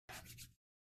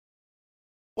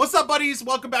What's up, buddies?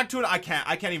 Welcome back to it. I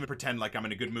can't even pretend like I'm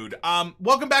in a good mood.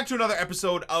 Welcome back to another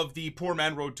episode of the Poor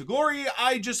Man Road to Glory.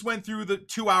 I just went through the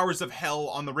 2 hours of hell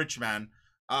on the Rich Man.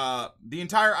 The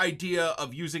entire idea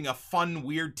of using a fun,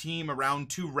 weird team around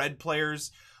 2 red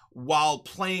players while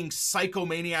playing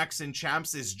Psychomaniacs and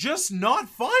Champs is just not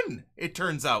fun, it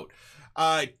turns out.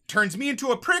 It turns me into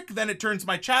a prick, then it turns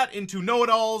my chat into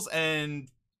know-it-alls and,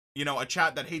 you know, a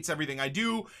chat that hates everything I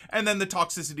do, and then the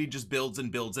toxicity just builds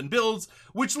and builds and builds,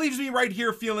 which leaves me right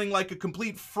here feeling like a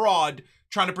complete fraud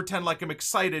trying to pretend like I'm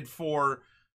excited for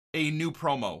a new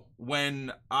promo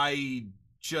when I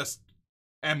just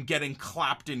am getting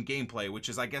clapped in gameplay, which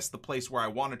is, I guess, the place where I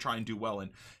want to try and do well in.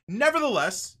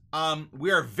 Nevertheless,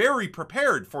 we are very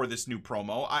prepared for this new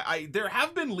promo. There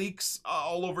have been leaks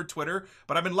all over Twitter,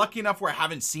 but I've been lucky enough where I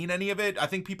haven't seen any of it. I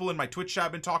think people in my Twitch chat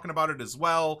have been talking about it as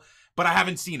well, but I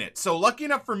haven't seen it. So lucky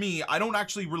enough for me, I don't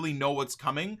actually really know what's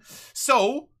coming.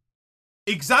 So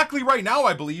exactly right now,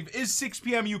 I believe, is 6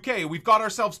 p.m. UK. We've got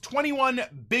ourselves 21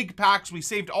 big packs. We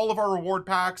saved all of our reward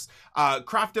packs,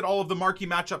 crafted all of the marquee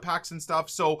matchup packs and stuff.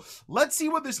 So let's see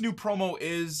what this new promo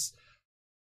is.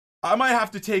 I might have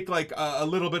to take like a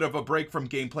little bit of a break from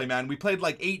gameplay, man. We played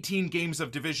like 18 games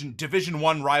of Division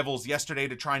 1 rivals yesterday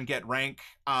to try and get rank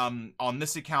on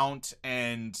this account,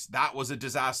 and that was a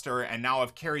disaster. And now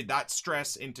I've carried that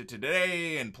stress into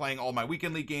today and playing all my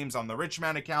weekend league games on the Rich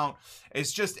Man account.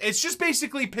 It's just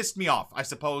basically pissed me off, I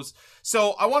suppose.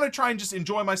 So I want to try and just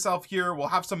enjoy myself here. We'll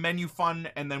have some menu fun,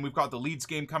 and then we've got the Leeds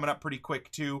game coming up pretty quick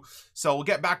too. So we'll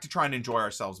get back to trying to enjoy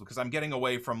ourselves, because I'm getting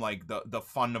away from like the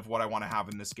fun of what I want to have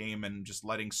in this game and just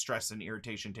letting stress and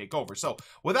irritation take over. So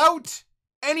without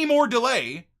any more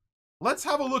delay, let's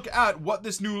have a look at what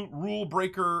this new rule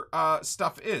breaker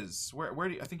stuff is. Where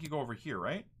do you, I think you go over here,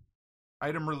 right?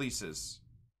 Item releases.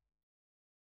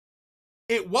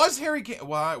 It was Harry Kane.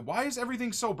 Why is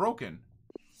everything so broken?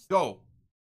 Go.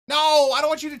 No, I don't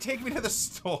want you to take me to the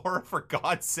store, for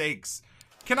God's sakes.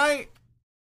 Can I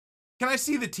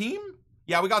see the team?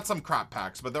 Yeah, we got some crap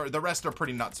packs, but the rest are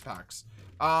pretty nuts packs.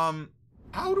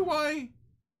 How do I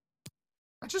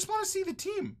just want to see the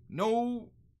team. No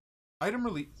item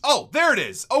release. Oh, there it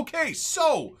is. Okay,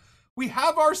 so we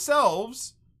have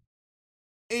ourselves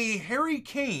a Harry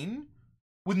Kane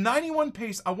with 91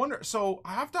 pace. I wonder, so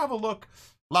I have to have a look.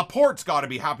 Laporte's got to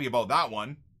be happy about that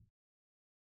one.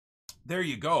 There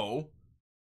you go.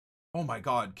 Oh my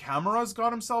God. Camara's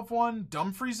got himself one.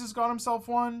 Dumfries has got himself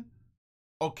one.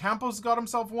 Ocampo's got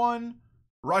himself one.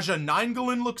 Raja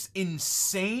Nainggolan looks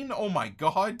insane. Oh my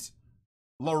God.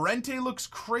 Lorente looks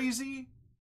crazy.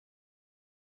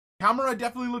 Camara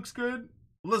definitely looks good.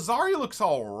 Lazari looks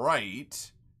all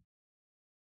right.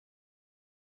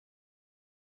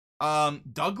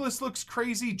 Douglas looks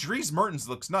crazy. Dries Mertens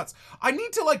looks nuts. I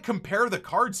need to like compare the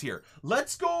cards here.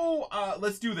 Let's go.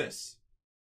 Let's do this.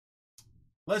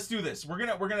 Let's do this. We're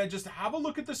gonna just have a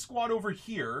look at the squad over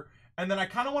here, and then I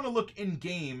kind of want to look in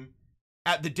game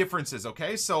at the differences.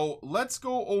 Okay, so let's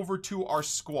go over to our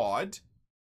squad.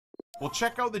 We'll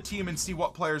check out the team and see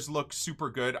what players look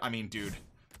super good. I mean, dude,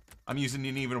 I'm using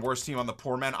an even worse team on the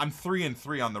Poor Man. I'm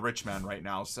 3-3 on the Rich Man right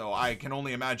now, so I can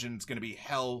only imagine it's gonna be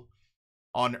hell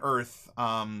on earth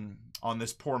on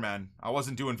this Poor Man. I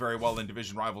wasn't doing very well in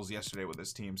division rivals yesterday with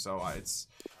this team, so it's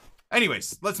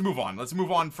anyways, let's move on. Let's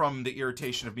move on from the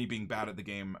irritation of me being bad at the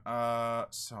game.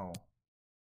 So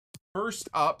first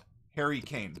up, Harry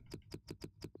Kane.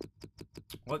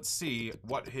 Let's see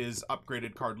what his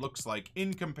upgraded card looks like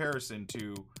in comparison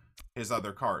to his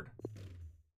other card.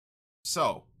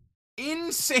 So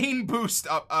insane boost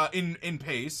up in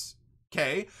pace.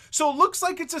 Okay, so it looks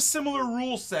like it's a similar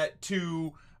rule set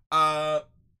to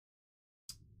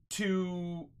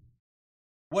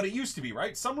what it used to be,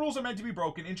 right? Some rules are meant to be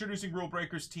broken. Introducing Rule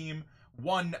Breakers Team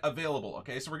 1 available.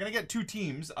 Okay, so we're gonna get 2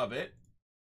 teams of it.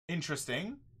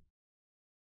 Interesting.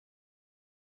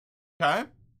 Okay.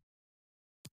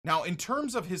 Now, in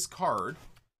terms of his card,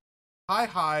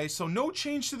 high, so no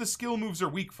change to the skill moves or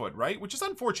weak foot, right? Which is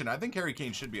unfortunate. I think Harry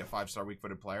Kane should be a 5-star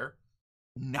weak-footed player.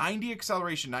 90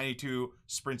 acceleration, 92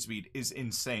 sprint speed is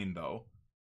insane, though.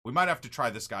 We might have to try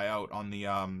this guy out on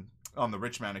the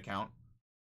Rich Man account.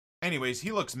 Anyways,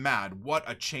 he looks mad. What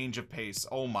a change of pace.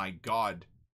 Oh my God.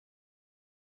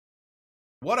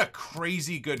 What a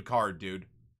crazy good card, dude.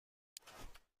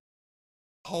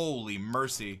 Holy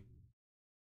mercy.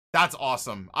 That's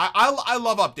awesome. I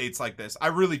love updates like this. I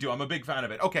really do. I'm a big fan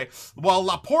of it. Okay, well,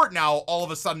 Laporte now all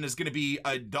of a sudden is going to be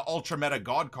the ultra meta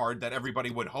god card that everybody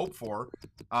would hope for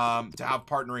to have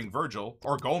partnering Virgil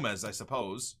or Gomez, I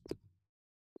suppose.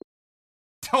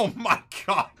 Oh my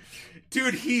God,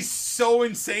 dude, he's so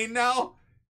insane now.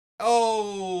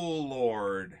 Oh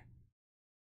Lord.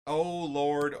 Oh,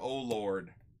 Lord. Oh,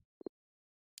 Lord.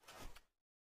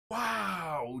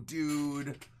 Wow,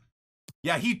 dude.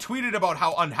 Yeah, he tweeted about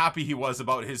how unhappy he was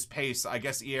about his pace. I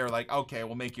guess EA are like, okay,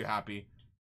 we'll make you happy.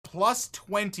 Plus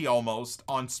 20 almost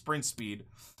on sprint speed.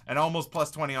 And almost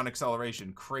plus 20 on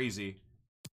acceleration. Crazy.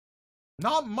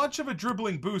 Not much of a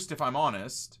dribbling boost, if I'm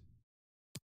honest.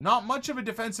 Not much of a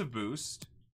defensive boost.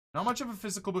 Not much of a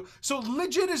physical boost. So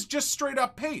legit is just straight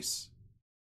up pace.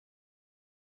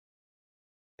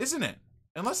 Isn't it?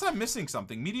 Unless I'm missing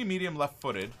something. Medium,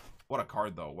 left-footed. What a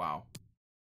card, though. Wow.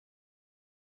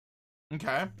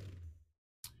 Okay.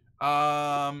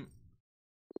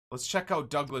 Let's check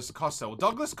out Douglas Costa. Well,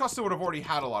 Douglas Costa would have already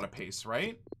had a lot of pace,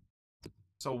 right?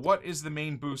 So what is the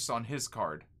main boost on his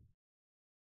card?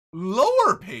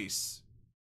 Lower pace.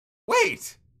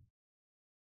 Wait.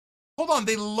 Hold on.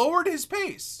 They lowered his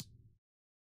pace.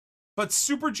 But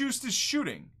super juiced his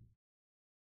shooting.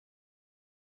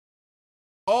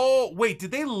 Oh, wait.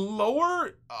 Did they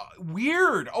lower?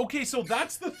 Weird. Okay, so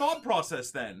that's the thought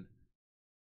process then.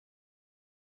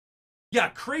 Yeah,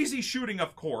 crazy shooting,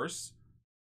 of course.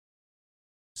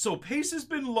 So pace has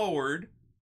been lowered.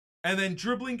 And then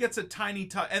dribbling gets a tiny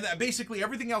touch. And basically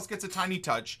everything else gets a tiny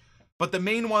touch. But the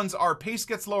main ones are pace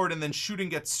gets lowered and then shooting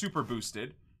gets super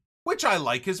boosted. Which I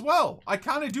like as well. I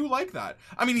kind of do like that.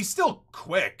 I mean, he's still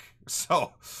quick.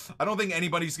 So I don't think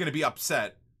anybody's going to be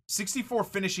upset. 64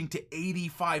 finishing to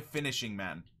 85 finishing,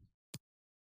 man.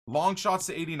 Long shots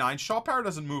to 89. Shot power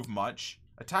doesn't move much.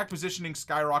 Attack positioning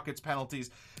skyrockets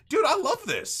penalties. Dude, I love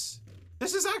this.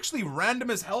 This is actually random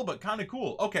as hell, but kind of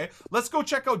cool. Okay, let's go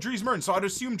check out Dries Mertens. So I'd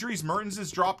assume Dries Mertens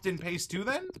is dropped in pace too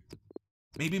then?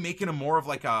 Maybe making him more of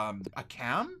like a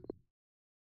cam?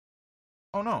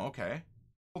 Oh no, okay.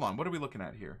 Hold on, what are we looking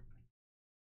at here?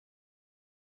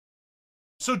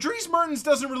 So Dries Mertens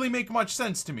doesn't really make much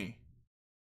sense to me.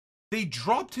 They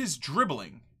dropped his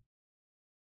dribbling,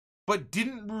 but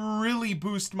didn't really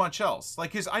boost much else.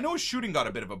 Like I know his shooting got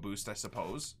a bit of a boost, I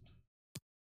suppose.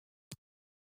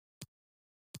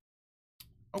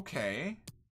 Okay.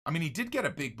 I mean, he did get a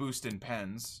big boost in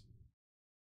pens.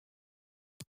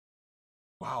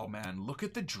 Wow, man. Look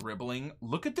at the dribbling.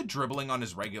 Look at the dribbling on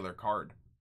his regular card.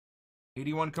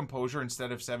 81 composure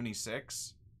instead of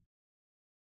 76.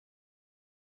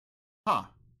 Huh.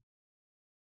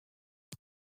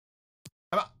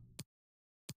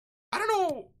 I don't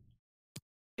know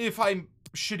if I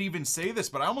should even say this,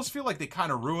 but I almost feel like they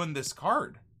kind of ruined this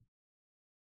card.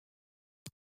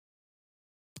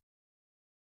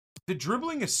 The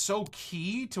dribbling is so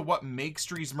key to what makes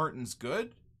Dries Mertens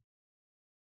good.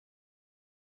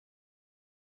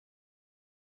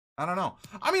 I don't know.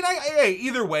 I mean, hey,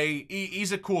 either way,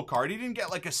 he's a cool card. He didn't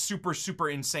get like a super, super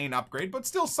insane upgrade, but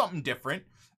still something different.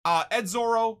 Ed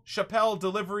Zorro, Chappelle,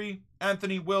 Delivery,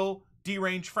 Anthony, Will,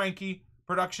 D-Range, Frankie,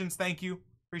 Productions, thank you.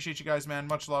 Appreciate you guys, man.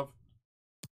 Much love.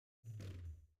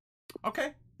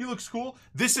 Okay, he looks cool.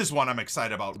 This is one I'm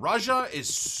excited about. Raja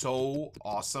is so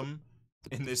awesome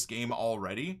in this game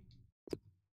already.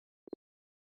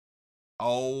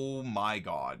 Oh my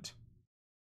god.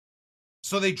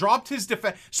 So they dropped his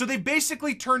defense. So they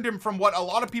basically turned him from what a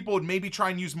lot of people would maybe try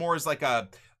and use more as like a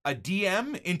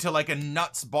DM into like a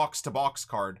nuts box-to-box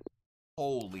card.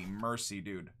 Holy mercy,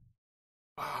 dude.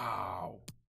 Wow.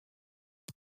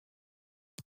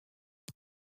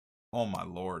 Oh my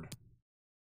lord.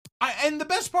 And the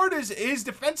best part is his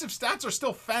defensive stats are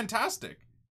still fantastic.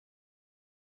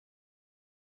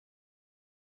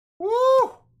 Woo!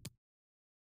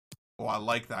 Oh, I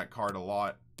like that card a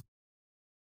lot.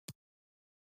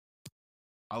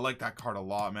 I like that card a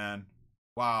lot, man.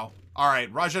 Wow. All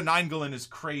right, Raja Nainggolan is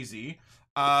crazy.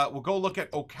 We'll go look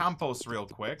at Ocampos real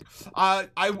quick.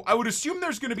 I would assume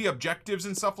there's going to be objectives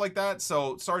and stuff like that,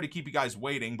 so sorry to keep you guys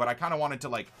waiting, but I kind of wanted to,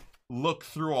 like, look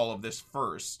through all of this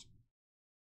first.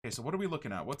 Okay, so what are we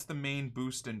looking at? What's the main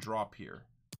boost and drop here?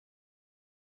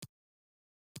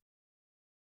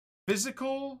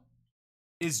 Physical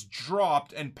is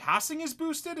dropped and passing is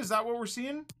boosted? Is that what we're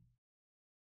seeing?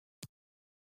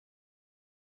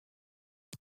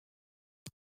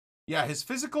 Yeah, his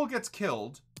physical gets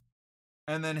killed,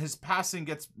 and then his passing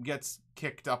gets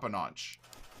kicked up a notch.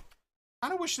 I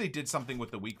kind of wish they did something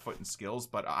with the weak foot and skills,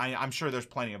 but I'm sure there's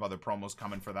plenty of other promos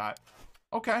coming for that.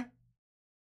 Okay.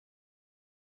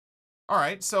 All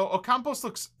right, so Ocampos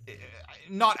looks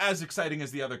not as exciting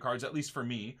as the other cards, at least for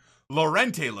me.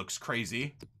 Lorente looks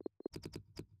crazy.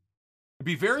 I'd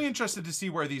be very interested to see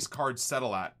where these cards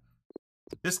settle at.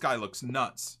 This guy looks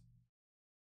nuts.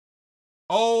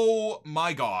 Oh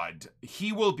my god.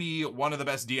 He will be one of the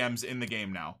best DMs in the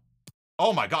game now.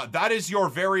 Oh my god, that is your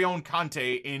very own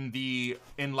Kante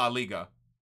in La Liga.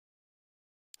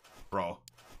 Bro.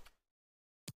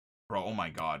 Bro, oh my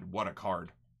god, what a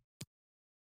card.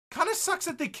 Kind of sucks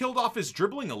that they killed off his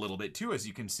dribbling a little bit too, as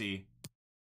you can see.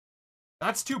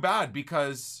 That's too bad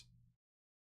because...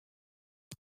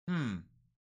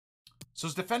 So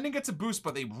his defending gets a boost,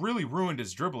 but they really ruined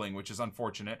his dribbling, which is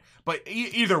unfortunate. But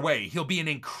either way, he'll be an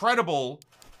incredible...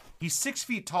 He's 6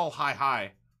 feet tall,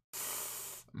 high.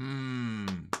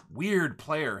 Weird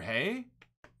player, hey?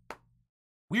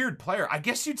 Weird player. I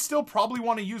guess you'd still probably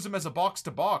want to use him as a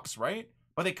box-to-box, right?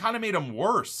 But they kind of made him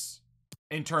worse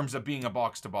in terms of being a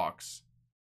box-to-box.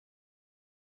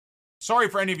 Sorry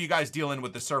for any of you guys dealing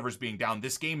with the servers being down.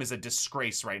 This game is a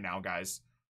disgrace right now, guys.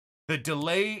 The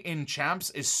delay in champs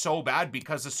is so bad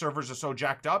because the servers are so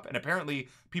jacked up, and apparently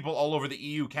people all over the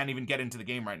EU can't even get into the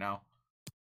game right now.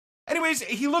 Anyways,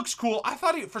 he looks cool.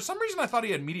 For some reason, I thought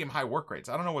he had medium-high work rates.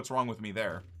 I don't know what's wrong with me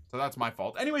there. So that's my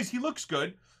fault. Anyways, he looks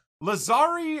good.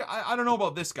 Lazari, I don't know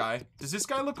about this guy. Does this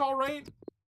guy look all right?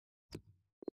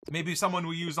 Maybe someone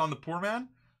we use on the poor man?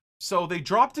 So they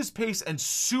dropped his pace and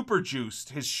super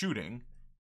juiced his shooting.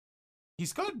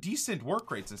 He's got decent work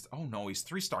rates. Oh no, he's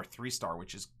 3-star,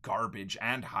 which is garbage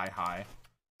and high.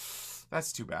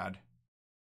 That's too bad.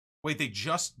 Wait, they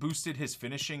just boosted his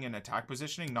finishing and attack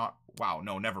positioning? Not, wow,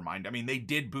 no, never mind. I mean, they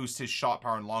did boost his shot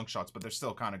power and long shots, but they're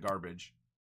still kind of garbage.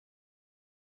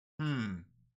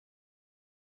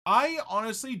 I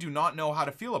honestly do not know how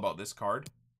to feel about this card.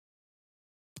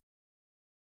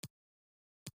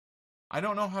 I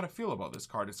don't know how to feel about this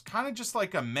card. It's kind of just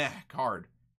like a meh card.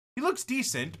 He looks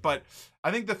decent, but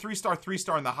I think the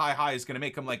 3-star, and the high is going to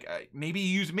make him like maybe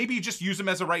you just use him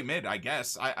as a right mid, I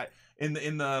guess. In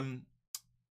the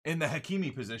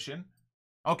Hakimi position.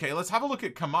 Okay, let's have a look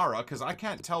at Kamara because I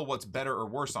can't tell what's better or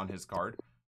worse on his card.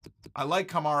 I like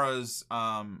Kamara's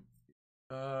I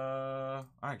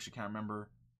actually can't remember.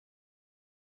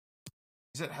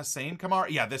 Is it Hussein Kamara?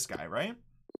 Yeah, this guy, right?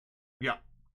 Yeah.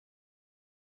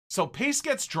 So pace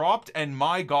gets dropped, and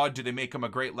my god, do they make him a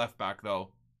great left back, though.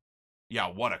 Yeah,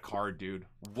 what a card, dude.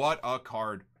 What a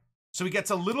card. So he gets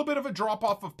a little bit of a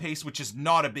drop-off of pace, which is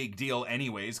not a big deal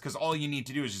anyways, because all you need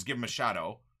to do is just give him a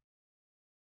shadow.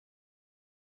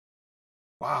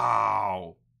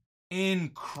 Wow.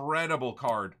 Incredible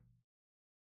card.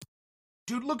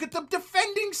 Dude, look at the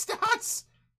defending stats!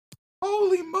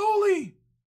 Holy moly!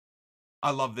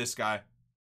 I love this guy.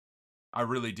 I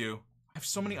really do. I have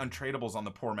so many untradables on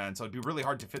the poor man, so it'd be really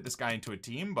hard to fit this guy into a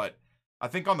team, but I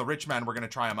think on the rich man, we're going to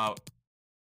try him out.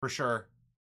 For sure.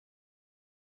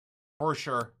 For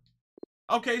sure.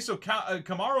 Okay, so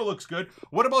Kamara looks good.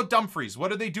 What about Dumfries?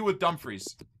 What do they do with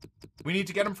Dumfries? We need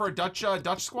to get him for a Dutch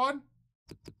squad?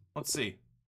 Let's see.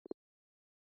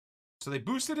 So they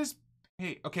boosted his...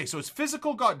 Hey, okay, so his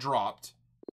physical got dropped.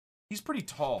 He's pretty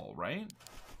tall, right?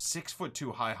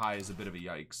 6'2" high is a bit of a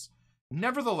yikes.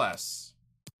 Nevertheless,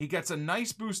 he gets a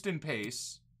nice boost in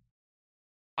pace.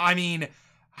 I mean,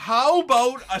 how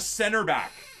about a center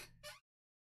back?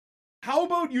 How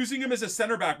about using him as a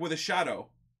center back with a shadow?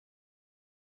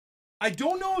 I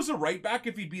don't know as a right back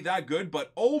if he'd be that good,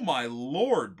 but oh my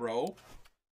lord, bro.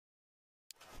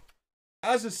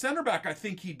 As a center back, I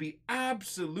think he'd be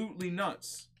absolutely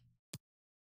nuts. I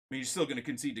mean, he's still going to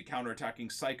concede to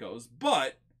counterattacking psychos,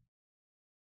 but...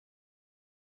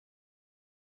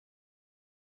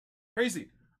 Crazy.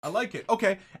 I like it.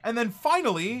 Okay, and then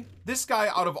finally, this guy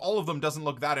out of all of them doesn't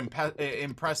look that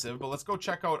impressive, but let's go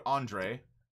check out Andre.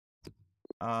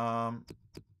 What,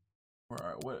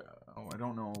 oh, I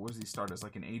don't know. What does he start as?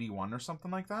 Like an 81 or something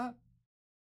like that?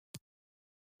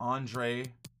 Andre.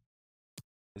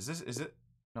 Is it?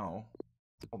 No.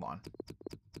 Hold on.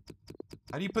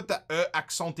 How do you put the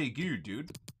accent aigu,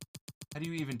 dude? How do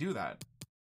you even do that?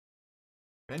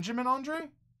 Benjamin Andre?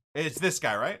 It's this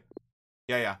guy, right?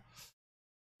 Yeah.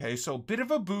 Okay, so bit of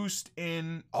a boost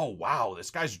in... Oh, wow. This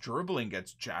guy's dribbling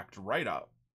gets jacked right up.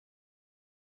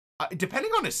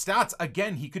 Depending on his stats,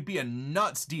 again, he could be a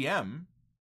nuts DM.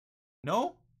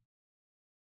 No?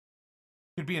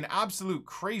 Could be an absolute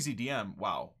crazy DM.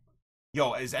 Wow.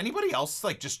 Yo, is anybody else,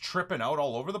 like, just tripping out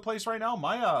all over the place right now?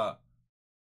 My,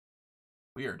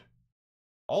 weird.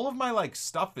 All of my, like,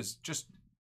 stuff is just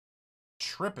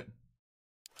tripping.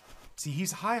 See,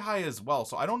 he's high as well,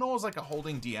 so I don't know as, like, a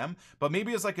holding DM, but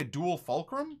maybe as, like, a dual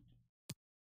fulcrum?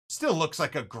 Still looks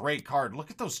like a great card.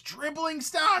 Look at those dribbling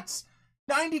stats!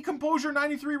 90 composure,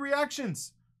 93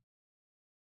 reactions.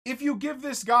 If you give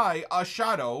this guy a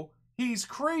shadow, he's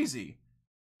crazy.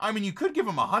 I mean, you could give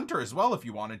him a hunter as well if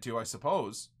you wanted to, I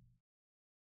suppose.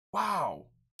 Wow.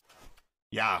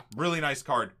 Yeah, really nice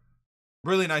card.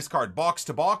 Really nice card. Box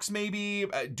to box, maybe.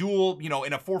 Dual, you know,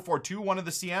 in a 4-4-2, one of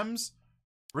the CMs.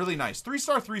 Really nice.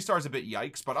 3-star is a bit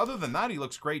yikes, but other than that, he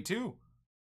looks great too.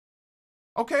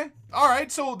 Okay. All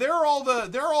right. So there are all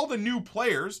the new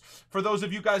players for those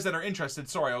of you guys that are interested.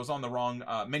 Sorry, I was on the wrong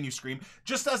menu screen.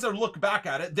 Just as I look back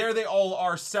at it, there they all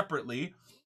are separately.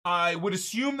 I would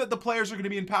assume that the players are going to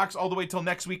be in packs all the way till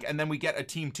next week, and then we get a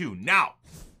team 2. Now,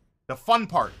 the fun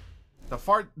part. The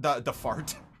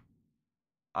fart.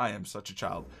 I am such a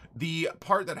child. The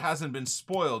part that hasn't been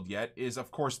spoiled yet is,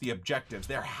 of course, the objectives.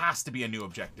 There has to be a new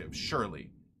objective, surely.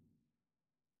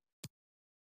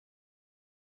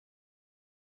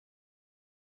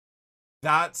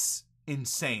 That's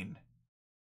insane.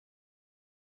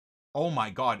 Oh my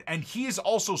god. And he is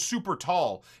also super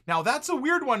tall. Now, that's a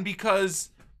weird one because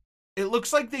it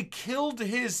looks like they killed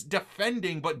his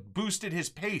defending but boosted his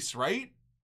pace, right?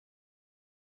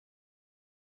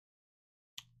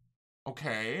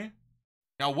 Okay.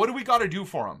 Now, what do we got to do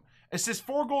for him? Assist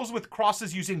 4 goals with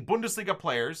crosses using Bundesliga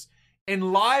players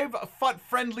in live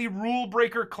FUT-friendly Rule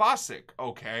Breaker Classic.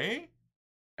 Okay.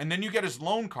 And then you get his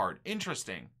loan card.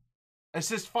 Interesting.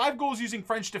 Assist 5 goals using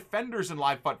French defenders in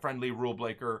live FUT-friendly Rule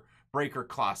Breaker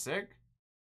Classic.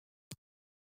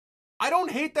 I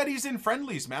don't hate that he's in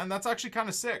friendlies, man. That's actually kind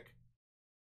of sick.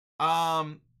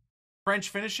 French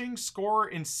finishing, score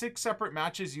in 6 separate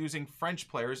matches using French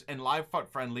players in live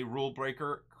FUT-friendly Rule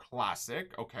Breaker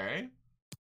Classic. Okay.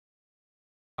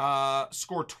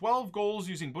 Score 12 goals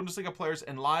using Bundesliga players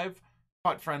in live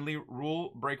FUT-friendly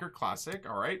Rule Breaker Classic.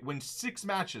 All right. Win 6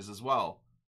 matches as well.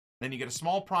 Then you get a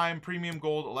small prime, premium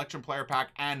gold, Electrum player pack,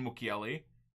 and Mukiele.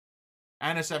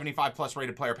 And a 75+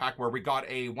 rated player pack where we got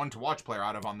a one-to-watch player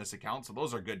out of on this account. So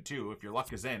those are good too, if your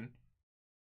luck is in.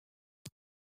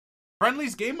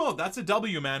 Friendlies game mode. That's a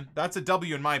W, man. That's a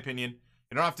W in my opinion.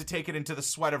 You don't have to take it into the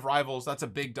sweat of rivals. That's a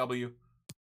big W.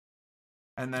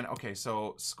 And then, okay,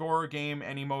 so score game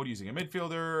any mode using a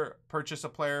midfielder. Purchase a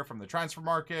player from the transfer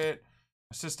market.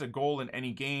 Assist a goal in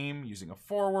any game using a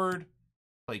forward.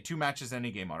 Play 2 matches in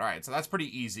any game mode. All right, so that's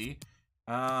pretty easy.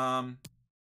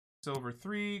 Silver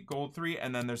 3, gold 3,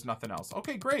 and then there's nothing else.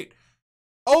 Okay, great.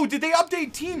 Oh, did they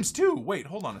update teams too? Wait,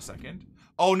 hold on a second.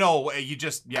 Oh, no, you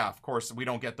just, yeah, of course, we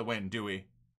don't get the win, do we?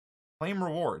 Claim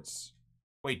rewards.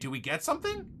 Wait, do we get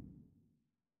something?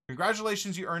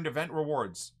 Congratulations, you earned event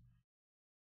rewards.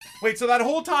 Wait, so that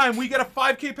whole time we get a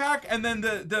 5K pack and then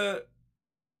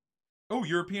oh,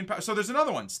 European power. So there's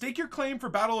another one. Stake your claim for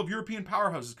Battle of European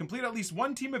Powerhouses. Complete at least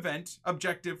 1 team event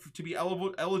objective to be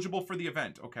eligible for the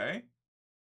event. Okay.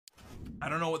 I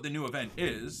don't know what the new event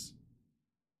is.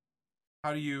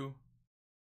 How do you...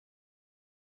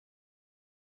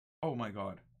 Oh my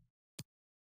god.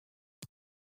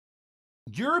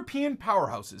 European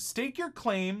Powerhouses. Stake your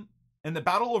claim in the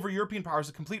Battle over European Powers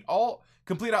to complete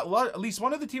at least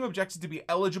one of the team objectives to be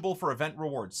eligible for event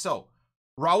rewards. So,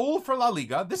 Raul for La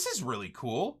Liga. This is really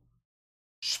cool.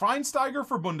 Schweinsteiger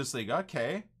for Bundesliga.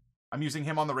 Okay. I'm using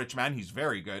him on the rich man. He's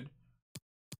very good.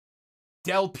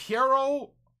 Del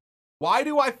Piero. Why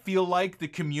do I feel like the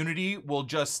community will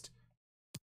just...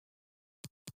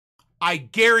 I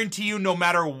guarantee you no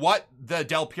matter what, the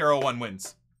Del Piero one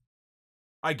wins.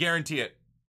 I guarantee it.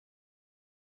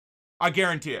 I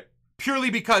guarantee it.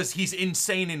 Purely because he's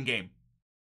insane in game.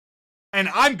 And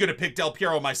I'm going to pick Del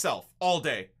Piero myself all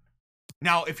day.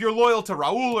 Now, if you're loyal to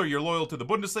Raul or you're loyal to the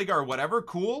Bundesliga or whatever,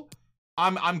 cool.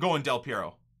 I'm going Del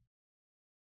Piero.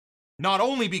 Not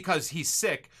only because he's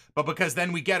sick, but because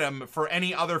then we get him for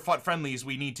any other FUT friendlies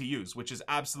we need to use, which is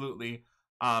absolutely,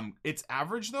 it's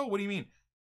average though? What do you mean?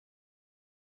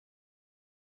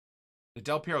 The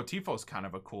Del Piero Tifo is kind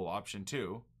of a cool option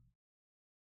too.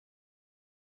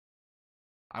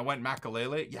 I went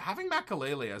Makalele. Yeah, having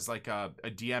Makalele as like a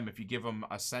DM if you give him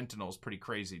a Sentinel is pretty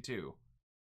crazy too.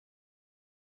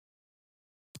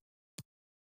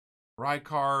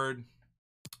 Rijkaard.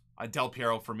 Del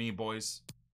Piero for me, boys.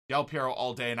 Del Piero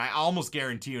all day, and I almost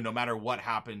guarantee you, no matter what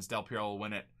happens, Del Piero will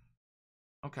win it.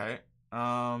 Okay.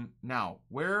 Now,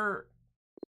 where...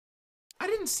 I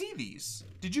didn't see these.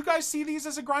 Did you guys see these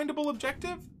as a grindable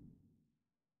objective?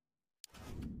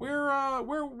 Where...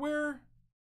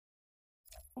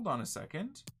 Hold on a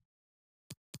second.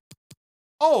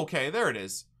 Oh, okay, there it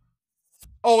is.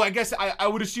 Oh, I guess I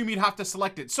would assume you'd have to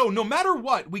select it. So no matter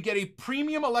what, we get a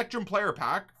premium Electrum player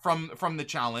pack from the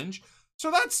challenge. So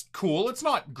that's cool. It's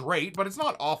not great, but it's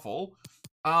not awful.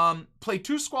 Play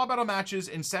 2 squad battle matches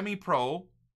in semi-pro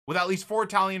with at least 4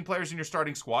 Italian players in your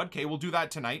starting squad. Okay, we'll do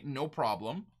that tonight. No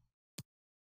problem.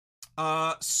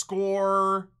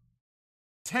 Score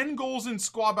 10 goals in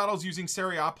squad battles using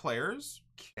Serie A players.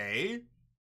 Okay,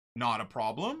 not a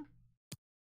problem.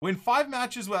 Win 5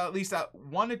 matches with at least that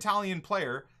 1 Italian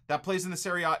player that plays in the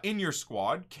Serie A in your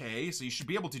squad. Okay, so you should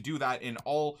be able to do that in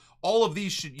all of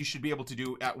these. You should be able to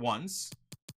do at once.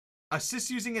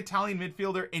 Assists using Italian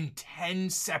midfielder in 10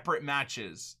 separate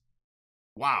matches.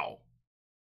 Wow.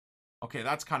 Okay,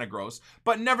 that's kind of gross.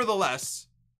 But nevertheless,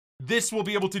 this we'll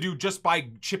be able to do just by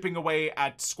chipping away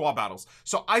at squad battles.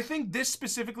 So I think this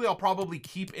specifically I'll probably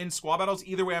keep in squad battles.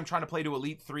 Either way, I'm trying to play to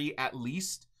Elite 3 at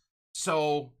least.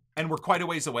 So, and we're quite a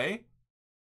ways away.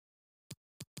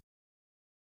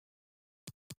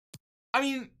 I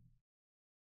mean,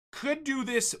 could do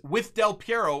this with Del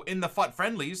Piero in the FUT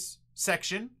friendlies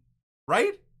section,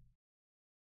 right?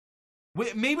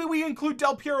 Maybe we include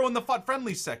Del Piero in the FUT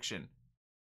friendlies section.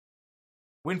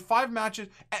 Win 5 matches.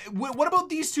 What about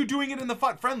these two doing it in the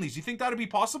FUT friendlies? You think that would be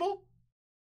possible?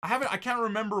 I can't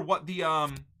remember what the,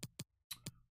 let's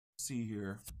see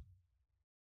here.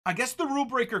 I guess the Rule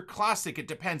Breaker Classic, it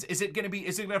depends. Is it going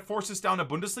to force us down a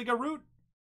Bundesliga route?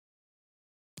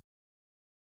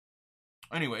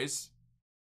 Anyways,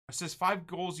 it says 5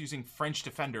 goals using French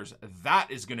defenders.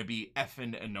 That is going to be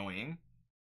effing annoying.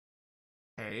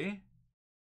 Okay.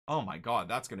 Oh my god,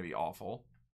 that's going to be awful.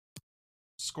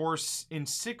 Scores in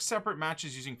 6 separate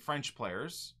matches using French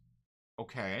players.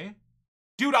 Okay.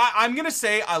 Dude, I'm going to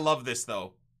say I love this,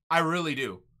 though. I really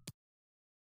do.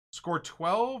 Score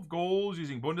 12 goals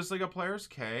using Bundesliga players.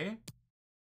 Okay.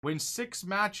 Win 6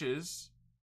 matches.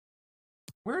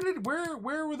 Where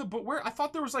I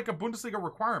thought there was like a Bundesliga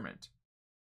requirement.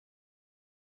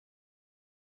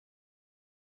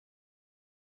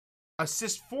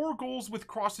 Assist 4 goals with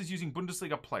crosses using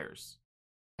Bundesliga players.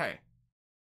 Okay.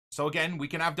 So again, we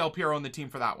can have Del Piero on the team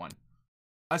for that one.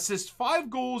 Assist 5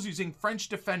 goals using French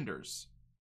defenders.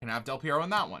 Can have Del Piero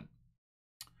on that one.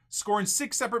 Score in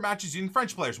 6 separate matches using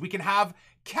French players. We can have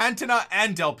Cantona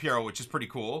and Del Piero, which is pretty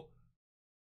cool.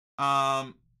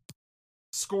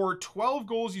 Score 12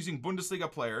 goals using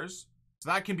Bundesliga players. So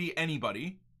that can be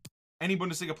anybody. Any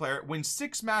Bundesliga player. Win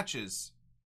 6 matches.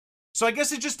 So I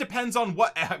guess it just depends on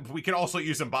what... We can also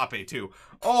use Mbappe too.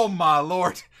 Oh my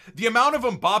lord. The amount of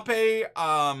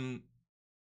Mbappe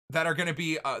that are going to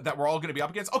be... that we're all going to be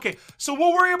up against. Okay, so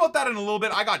we'll worry about that in a little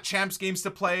bit. I got Champs games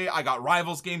to play. I got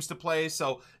Rivals games to play.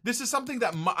 So this is something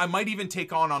that I might even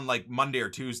take on like Monday or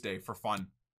Tuesday for fun.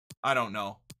 I don't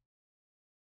know.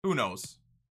 Who knows?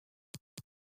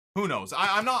 Who knows?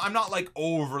 I'm not like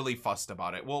overly fussed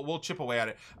about it. We'll chip away at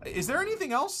it. Is there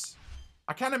anything else?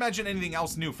 I can't imagine anything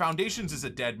else new. Foundations is a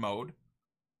dead mode.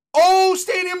 Oh,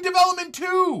 Stadium Development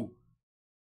 2!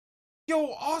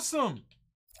 Yo, awesome.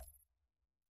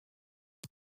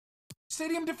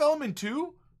 Stadium Development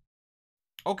 2?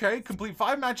 Okay, complete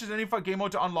 5 matches in any FUT game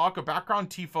mode to unlock a background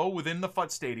tifo within the FUT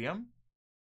stadium.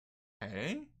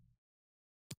 Okay.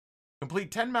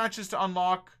 Complete 10 matches to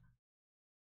unlock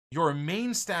your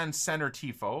main stand center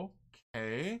tifo.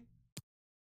 Okay.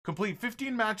 Complete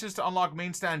 15 matches to unlock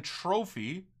main stand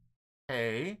trophy.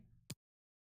 Okay.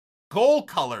 Goal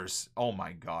colors. Oh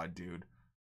my god, dude.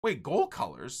 Wait, goal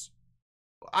colors?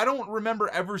 I don't remember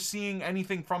ever seeing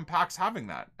anything from packs having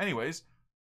that. Anyways.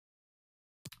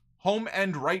 Home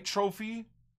end right trophy.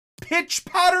 Pitch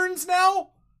patterns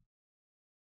now?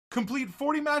 Complete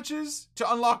 40 matches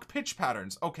to unlock pitch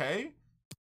patterns. Okay.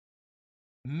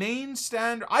 Main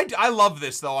stand. I love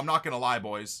this, though. I'm not going to lie,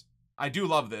 boys. I do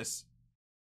love this.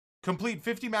 Complete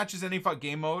 50 matches in any FUT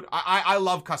game mode. I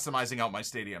love customizing out my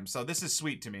stadium, so this is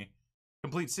sweet to me.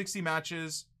 Complete 60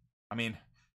 matches. I mean,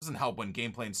 doesn't help when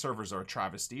gameplay and servers are a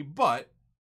travesty, but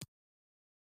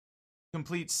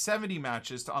complete 70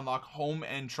 matches to unlock home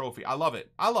end trophy. I love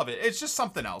it. I love it. It's just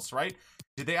something else, right?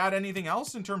 Did they add anything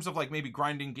else in terms of like maybe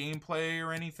grinding gameplay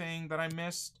or anything that I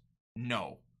missed?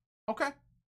 No. Okay.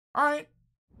 All right.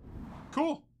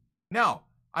 Cool. Now,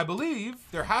 I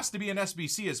believe there has to be an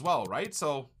SBC as well, right?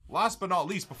 So, last but not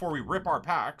least, before we rip our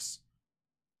packs,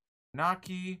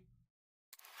 Naki.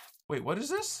 Wait, what is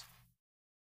this?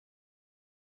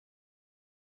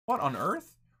 What on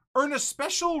earth? Earn a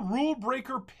special rule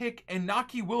breaker pick and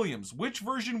Naki Williams. Which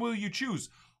version will you choose?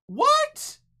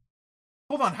 What?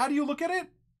 Hold on, how do you look at it?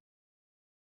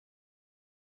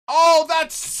 Oh,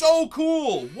 that's so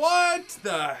cool. What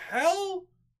the hell?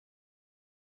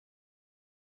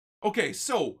 Okay,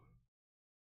 so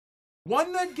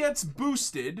one that gets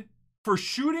boosted for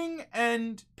shooting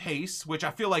and pace, which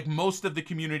I feel like most of the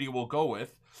community will go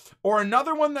with, or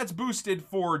another one that's boosted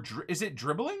for, is it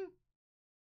dribbling?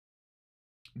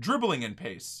 Dribbling and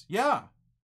pace, yeah.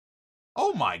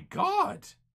 Oh my god.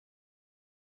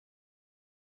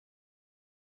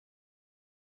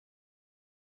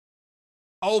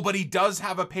 Oh, but he does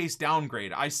have a pace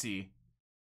downgrade, I see.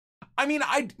 I mean,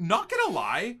 I'm not gonna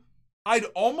lie, I'd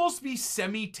almost be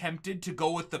semi-tempted to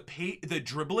go with the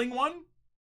dribbling one.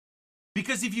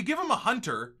 Because if you give him a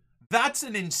hunter, that's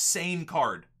an insane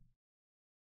card.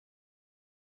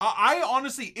 I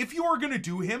honestly, if you are going to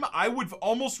do him, I would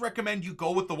almost recommend you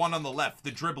go with the one on the left,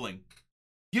 the dribbling.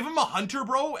 Give him a hunter,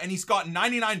 bro, and he's got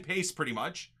 99 pace pretty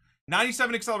much,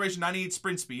 97 acceleration, 98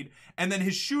 sprint speed, and then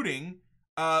his shooting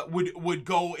would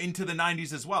go into the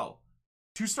 90s as well.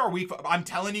 2-star weak. I'm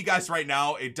telling you guys right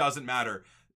now, it doesn't matter.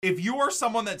 If you are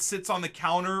someone that sits on the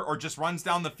counter or just runs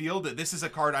down the field, this is a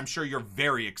card I'm sure you're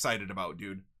very excited about,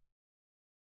 dude.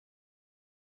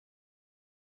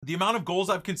 The amount of goals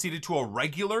I've conceded to a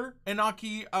regular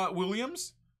Inaki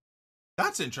Williams?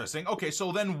 That's interesting. Okay,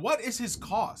 so then what is his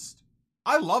cost?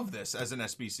 I love this as an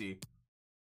SBC.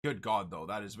 Good God, though.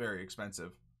 That is very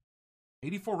expensive.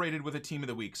 84 rated with a team of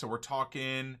the week. So we're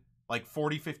talking like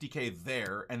 40, 50K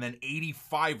there. And then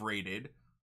 85 rated.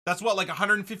 That's what, like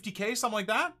 150K? Something like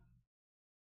that?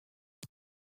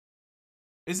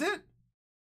 Is it?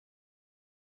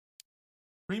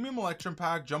 Premium Electrum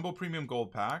Pack, Jumbo Premium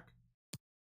Gold Pack.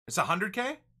 It's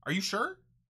 100K? Are you sure?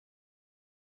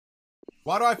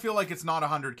 Why do I feel like it's not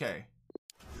 100K?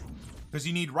 Because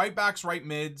you need right backs, right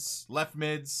mids, left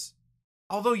mids.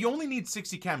 Although you only need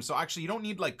 60 chem, so actually you don't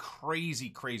need like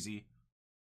crazy.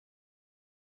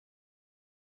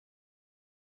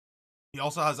 He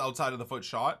also has outside of the foot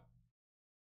shot.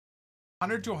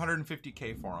 100 to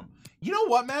 150K for him. You know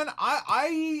what, man?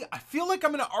 I feel like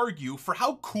I'm going to argue for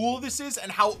how cool this is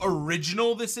and how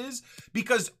original this is,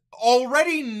 because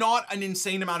already not an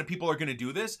insane amount of people are going to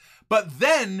do this, but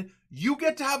then you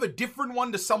get to have a different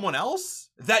one to someone else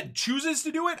that chooses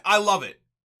to do it. I love it.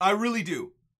 I really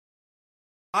do.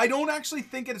 I don't actually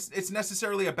think it's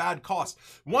necessarily a bad cost.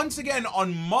 Once again,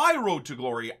 on my road to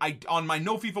glory, on my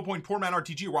no FIFA point poor man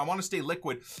RTG, where I want to stay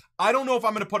liquid, I don't know if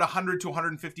I'm going to put 100 to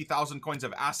 150,000 coins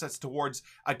of assets towards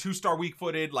a 2-star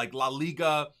weak-footed like La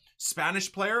Liga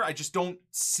Spanish player. I just don't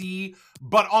see.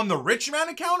 But on the rich man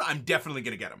account, I'm definitely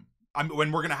going to get him.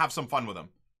 When we're going to have some fun with him.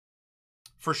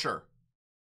 For sure.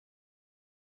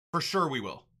 For sure we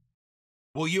will.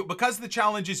 Will you? Because the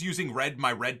challenge is using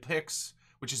my red picks,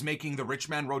 which is making the rich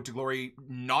man road to glory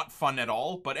not fun at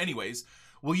all. But anyways,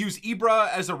 we'll use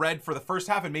Ibra as a red for the first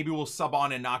half, and maybe we'll sub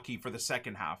on Inaki for the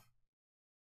second half.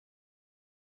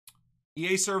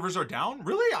 EA servers are down?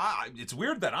 Really? It's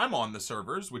weird that I'm on the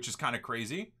servers, which is kind of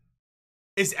crazy.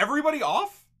 Is everybody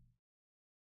off?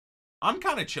 I'm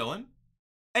kind of chilling.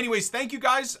 Anyways, thank you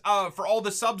guys for all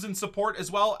the subs and support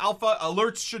as well. Alpha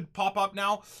alerts should pop up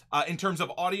now in terms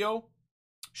of audio.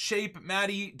 Shape,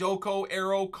 Maddie, Doko,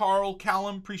 Arrow, Carl,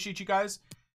 Callum, appreciate you guys.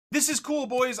 This is cool,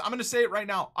 boys. I'm going to say it right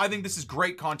now. I think this is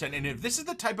great content. And if this is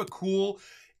the type of cool,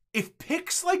 if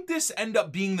picks like this end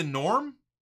up being the norm,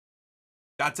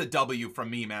 that's a W from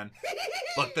me, man.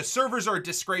 Look, the servers are a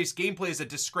disgrace. Gameplay is a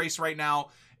disgrace right now.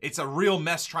 It's a real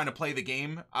mess trying to play the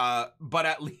game. But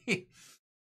at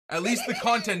least the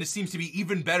content seems to be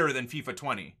even better than FIFA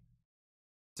 20.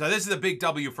 So this is a big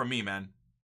W from me, man.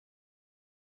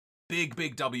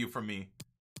 Big W from me.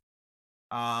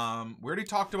 We already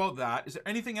talked about that. Is there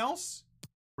anything else?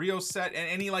 Rio set and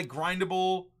any like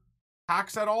grindable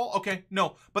packs at all? Okay,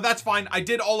 no, but that's fine. I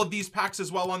did all of these packs as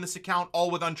well on this account,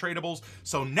 all with untradables.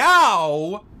 So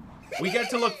now we get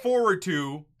to look forward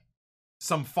to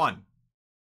some fun,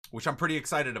 which I'm pretty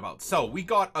excited about. So we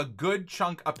got a good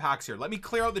chunk of packs here. Let me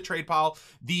clear out the trade pile.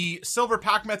 The silver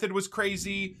pack method was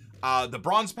crazy. The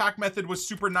bronze pack method was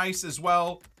super nice as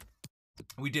well.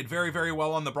 We did very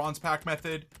well on the bronze pack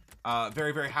method.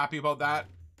 Very happy about that.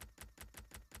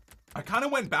 I kind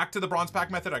of went back to the bronze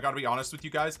pack method. I gotta be honest with you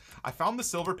guys. I found the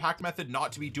silver pack method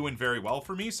not to be doing very well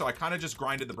for me, so I kind of just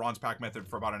grinded the bronze pack method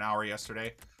for about an hour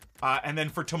yesterday. And then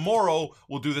for tomorrow,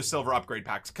 we'll do the silver upgrade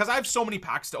packs. Because I have so many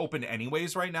packs to open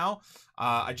anyways right now.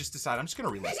 I just decided, I'm just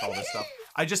going to relist all this stuff.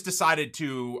 I just decided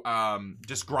to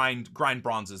just grind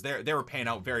bronzes. They were paying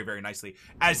out very nicely.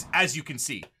 As you can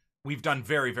see, we've done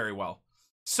very well.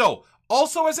 So,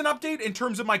 also as an update, in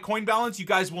terms of my coin balance, you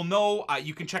guys will know,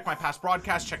 you can check my past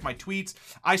broadcasts, check my tweets.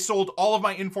 I sold all of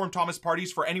my informed Thomas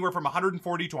parties for anywhere from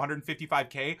 140 to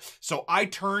 155K. So I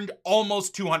turned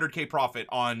almost 200K profit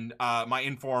on my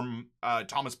informed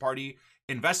Thomas party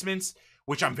investments,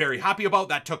 which I'm very happy about.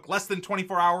 That took less than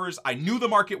 24 hours. I knew the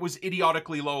market was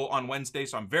idiotically low on Wednesday,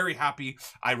 so I'm very happy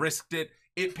I risked it.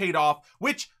 It paid off,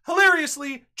 which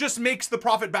hilariously just makes the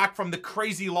profit back from the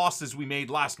crazy losses we made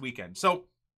last weekend. So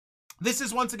this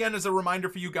is once again as a reminder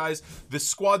for you guys, the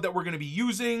squad that we're going to be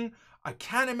using. I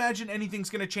can't imagine anything's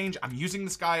going to change. I'm using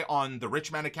this guy on the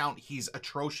rich man account. He's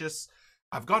atrocious.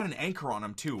 I've got an anchor on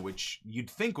him too, which you'd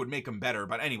think would make him better.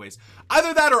 But anyways,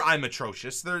 either that or I'm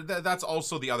atrocious. That's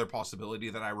also the other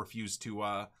possibility that I refuse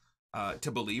to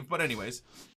believe. But anyways,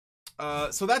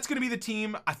 So that's going to be the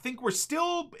team. I think we're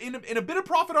still in a bit of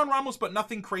profit on Ramos, but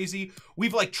nothing crazy.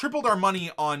 We've like tripled our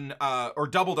money on, or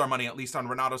doubled our money at least on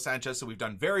Renato Sanchez. So we've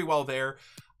done very well there.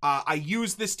 I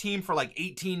used this team for like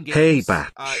 18 games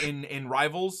in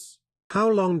Rivals. How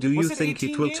long do you think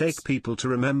it will take people to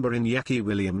remember Iñaki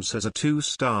Williams as a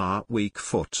 2-star weak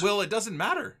foot? Well, it doesn't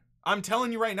matter. I'm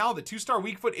telling you right now, the 2-star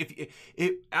weak foot,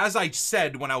 if as I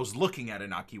said when I was looking at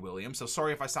Iñaki Williams, so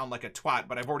sorry if I sound like a twat,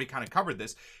 but I've already kind of covered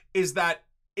this, is that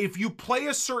if you play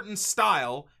a certain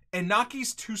style,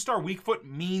 Inaki's 2-star weak foot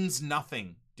means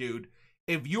nothing, dude.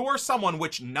 If you're someone,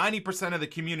 which 90% of the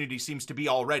community seems to be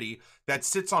already, that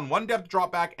sits on one depth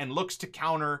drop back and looks to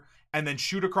counter and then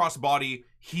shoot across body,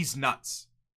 he's nuts.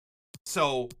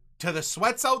 So to the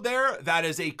sweats out there, that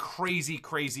is a crazy,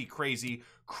 crazy, crazy,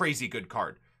 crazy good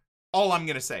card. All I'm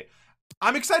going to say.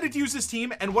 I'm excited to use this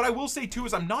team, and what I will say too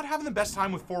is I'm not having the best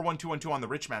time with 4-1-2-1-2 on the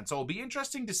rich man, so it'll be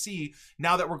interesting to see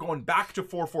now that we're going back to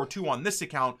 4-4-2 on this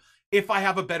account if I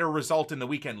have a better result in the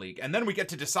weekend league. And then we get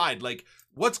to decide, like,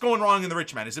 what's going wrong in the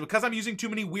rich man? Is it because I'm using too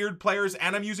many weird players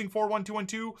and I'm using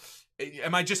 4-1-2-1-2?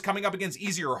 Am I just coming up against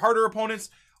easier or harder opponents?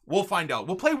 We'll find out.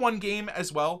 We'll play one game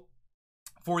as well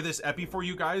for this epi for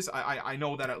you guys. I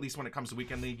know that at least when it comes to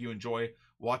weekend league, you enjoy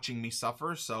watching me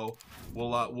suffer, so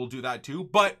we'll do that too.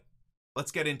 But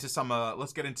let's get into some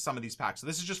of these packs. So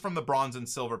this is just from the bronze and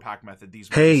silver pack method. These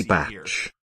hey here.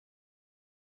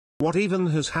 What even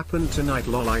has happened tonight?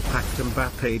 Lol, I packed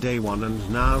Mbappe day 1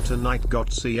 and now tonight got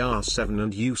CR7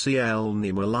 and UCL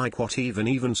Nima. Like what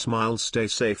even smile, stay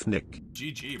safe Nick.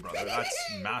 GG brother, that's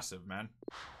massive, man.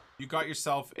 You got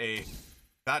yourself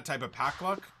that type of pack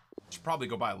luck. You should probably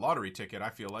go buy a lottery ticket, I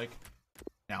feel like.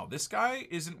 Now, this guy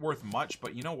isn't worth much,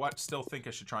 but you know what? Still think I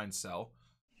should try and sell.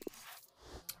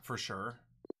 For sure.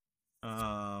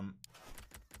 Here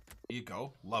you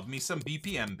go. Love me some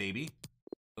BPM, baby.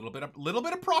 Little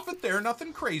bit of profit there.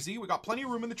 Nothing crazy. We got plenty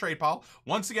of room in the trade pile.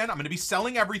 Once again, I'm going to be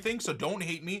selling everything, so don't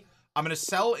hate me. I'm going to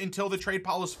sell until the trade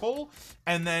pile is full.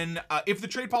 And then if the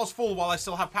trade pile is full while I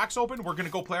still have packs open, we're going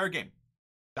to go play our game.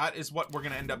 That is what we're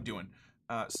going to end up doing.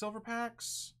 Silver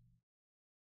packs.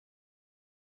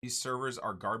 These servers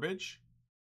are garbage.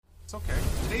 It's okay.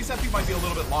 Today's epi might be a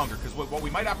little bit longer because what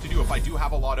we might have to do if I do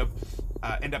have a lot of,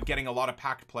 end up getting a lot of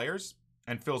packed players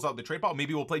and fills out the trade pile,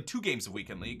 maybe we'll play 2 games of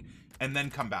Weekend League and then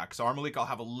come back. So Armalik, I'll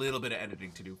have a little bit of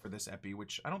editing to do for this epi,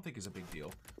 which I don't think is a big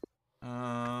deal.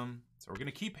 So we're going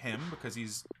to keep him because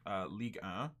he's Ligue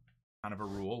 1. Kind of a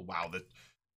rule. Wow.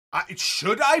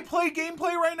 Should I play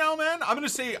gameplay right now, man? I'm going to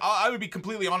say, I would be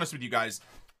completely honest with you guys.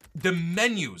 The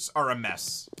menus are a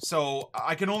mess. So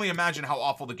I can only imagine how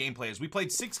awful the gameplay is. We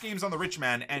played 6 games on the rich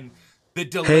man and the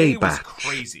delay was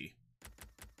crazy.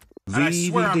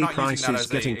 VVD price is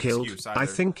getting killed. I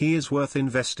think he is worth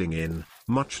investing in.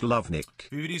 Much love, Nick.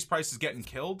 VVD's price is getting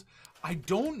killed. I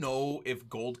don't know if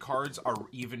gold cards are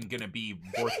even going to be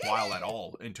worthwhile at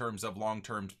all in terms of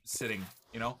long-term sitting,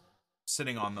 you know,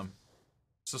 sitting on them.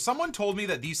 So someone told me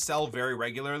that these sell very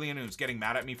regularly and it was getting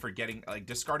mad at me for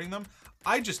discarding them.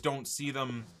 I just don't see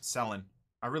them selling.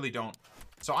 I really don't.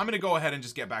 So I'm going to go ahead and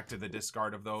just get back to the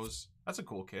discard of those. That's a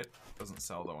cool kit. Doesn't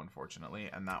sell though, unfortunately,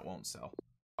 and that won't sell.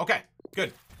 Okay,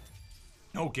 good.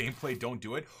 No gameplay, don't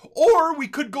do it. Or we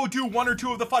could go do 1 or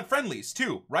 2 of the FUT friendlies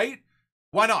too, right?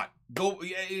 Why not?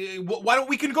 Why don't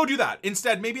we can go do that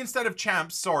instead? Maybe instead of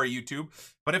champs, sorry YouTube,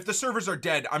 but if the servers are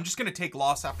dead, I'm just gonna take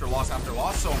loss after loss after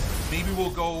loss. So maybe we'll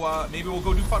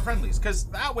go do FUT friendlies, because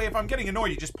that way if I'm getting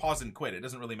annoyed, you just pause and quit. It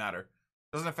doesn't really matter.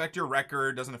 Doesn't affect your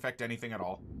record, doesn't affect anything at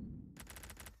all.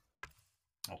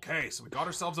 Okay, so we got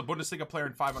ourselves a Bundesliga player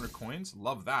and 500 coins.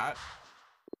 Love that.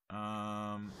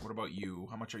 What about you?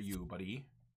 How much are you, buddy?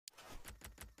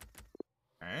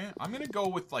 Okay, I'm gonna go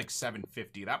with like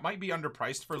 750. That might be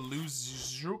underpriced for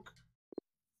Luzjuk.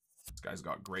 This guy's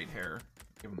got great hair.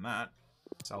 Give him that.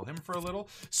 Sell him for a little.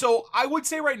 So I would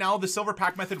say right now the silver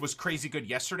pack method was crazy good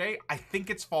yesterday. I think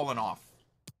it's fallen off,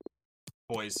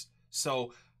 boys.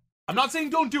 So I'm not saying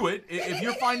don't do it. If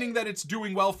you're finding that it's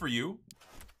doing well for you.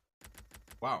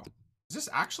 Wow. Is this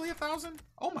actually 1,000?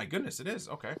 Oh my goodness, it is.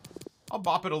 Okay. I'll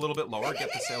bop it a little bit lower,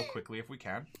 get the sale quickly if we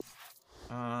can.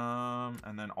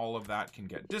 And then all of that can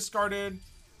get discarded.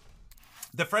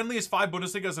 The friendly is 5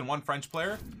 Bundesligas and 1 French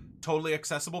player. Totally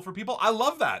accessible for people. I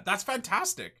love that. That's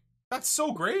fantastic. That's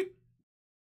so great.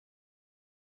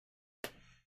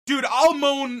 Dude, I'll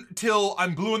moan till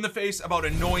I'm blue in the face about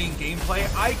annoying gameplay.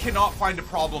 I cannot find a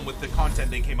problem with the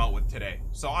content they came out with today.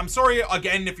 So I'm sorry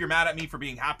again if you're mad at me for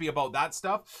being happy about that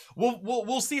stuff.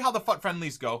 We'll see how the FUT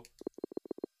friendlies go.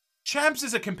 Champs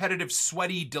is a competitive,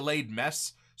 sweaty, delayed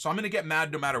mess. So I'm going to get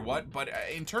mad no matter what. But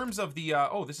in terms of the...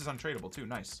 oh, this is untradeable too.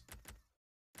 Nice.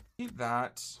 Keep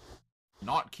that.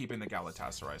 Not keeping the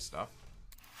Galatasaray stuff.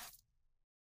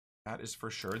 That is for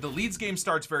sure. The Leeds game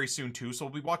starts very soon too, so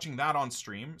we'll be watching that on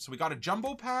stream. So we got a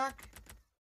jumbo pack.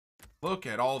 Look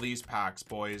at all these packs,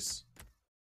 boys.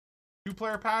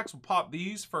 2-player packs. We'll pop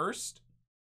these first.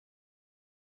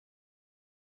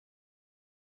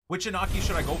 Which Inaki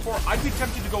should I go for? I'd be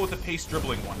tempted to go with the pace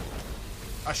dribbling one.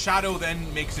 A shadow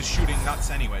then makes his shooting nuts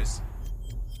anyways.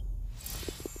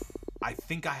 I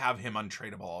think I have him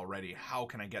untradeable already. How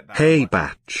can I get that? Hey,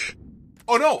 Batch.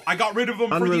 Oh no, I got rid of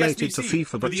them Unrelated for the SBC,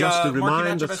 to FIFA, but just a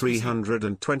reminder,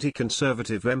 320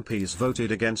 Conservative MPs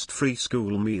voted against free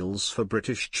school meals for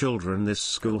British children this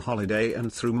school holiday,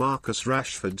 and through Marcus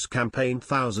Rashford's campaign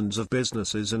thousands of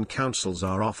businesses and councils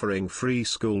are offering free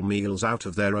school meals out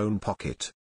of their own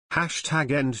pocket.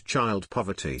 Hashtag end child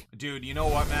poverty. Dude, you know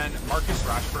what, man? Marcus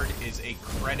Rashford is a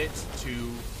credit to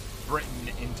Britain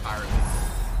entirely.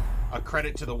 A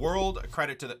credit to the world, a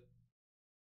credit to the...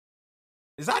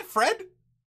 Is that Fred?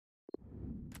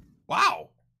 Wow.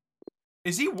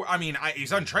 Is he... I mean,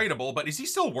 he's untradeable, but is he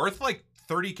still worth like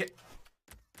 30k?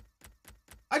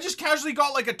 I just casually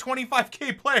got like a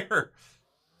 25k player.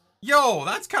 Yo,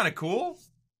 that's kind of cool.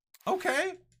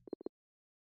 Okay.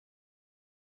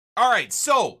 All right,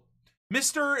 so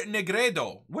Mr.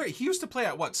 Negredo. Wait, he used to play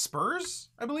at what? Spurs,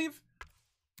 I believe?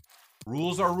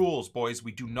 Rules are rules, boys.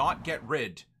 We do not get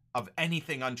rid of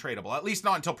anything untradeable, at least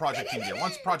not until Project Team Deer.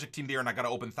 Once Project Team Deer and I gotta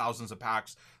open thousands of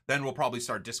packs, then we'll probably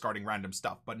start discarding random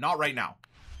stuff, but not right now.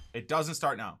 It doesn't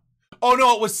start now. Oh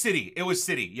no, it was City. It was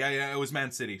City. Yeah, it was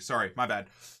Man City. Sorry, my bad.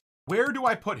 Where do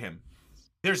I put him?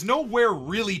 There's nowhere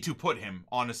really to put him,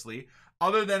 honestly,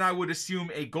 other than I would assume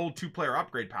a gold 2-player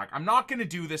upgrade pack. I'm not gonna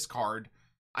do this card.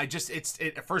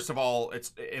 First of all,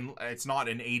 it's not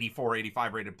an 84,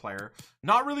 85 rated player.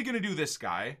 Not really gonna do this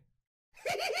guy.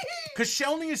 Because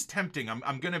Shelny is tempting,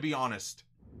 I'm gonna be honest.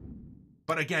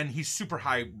 But again, he's super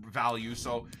high value,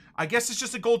 so I guess it's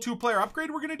just a gold 2-player upgrade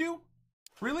we're gonna do?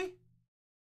 Really?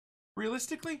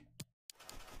 Realistically?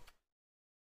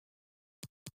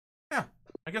 Yeah,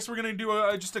 I guess we're gonna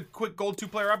do just a quick gold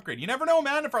 2-player upgrade. You never know,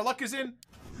 man, if our luck is in.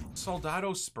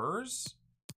 Soldado Spurs?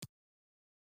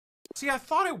 See, I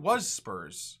thought it was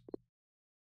Spurs.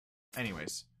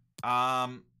 Anyways,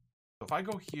 so if I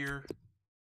go here,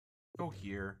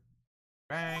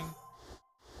 bang,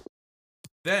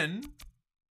 then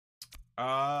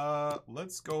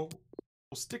let's go.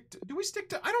 We'll stick to, do we stick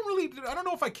to, I don't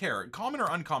know if I care. Common or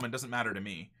uncommon doesn't matter to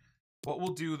me. What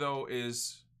we'll do though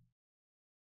is,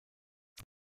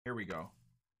 here we go.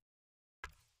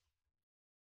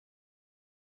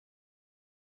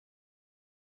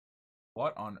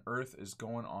 What on earth is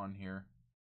going on here?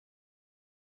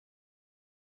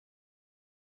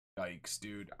 Yikes,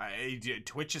 dude.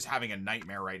 Twitch is having a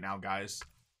nightmare right now, guys.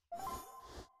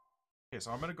 Okay,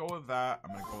 so I'm gonna go with that.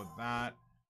 I'm gonna go with that.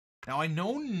 Now, I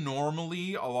know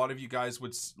normally a lot of you guys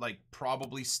would, like,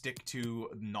 probably stick to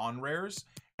non-rares,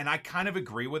 and I kind of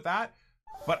agree with that,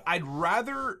 but I'd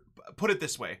rather, put it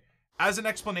this way, as an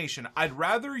explanation, I'd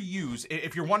rather use,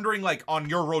 if you're wondering, like, on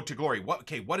your road to glory,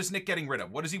 what is Nick getting rid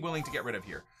of? What is he willing to get rid of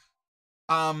here?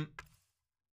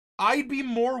 I'd be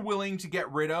more willing to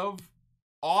get rid of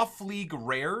off-league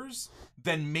rares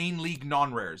than main league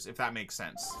non-rares, if that makes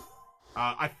sense.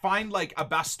 I find like a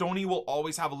Bastoni will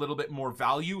always have a little bit more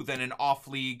value than an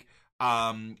off-league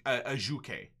a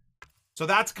Juke. So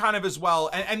that's kind of as well,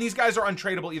 and these guys are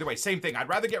untradeable either way. Same thing, I'd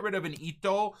rather get rid of an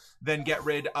Ito than get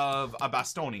rid of a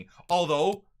Bastoni.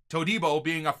 Although, Todibo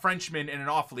being a Frenchman in an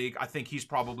off-league, I think he's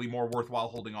probably more worthwhile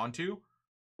holding on to.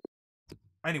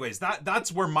 Anyways,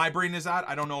 that's where my brain is at.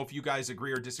 I don't know if you guys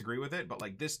agree or disagree with it, but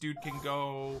like this dude can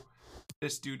go,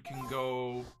 this dude can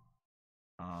go,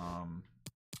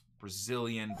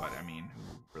 Brazilian, but I mean,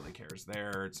 who really cares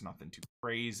there? It's nothing too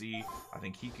crazy. I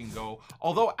think he can go.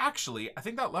 Although, actually, I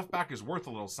think that left back is worth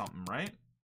a little something, right?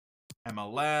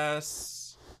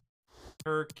 MLS,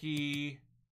 Turkey.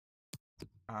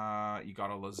 You got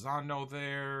a Lozano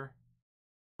there.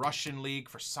 Russian League.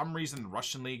 For some reason, the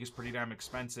Russian League is pretty damn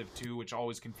expensive, too, which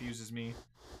always confuses me.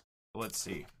 Let's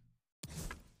see.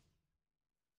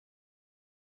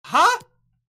 Huh?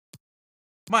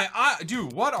 My eye...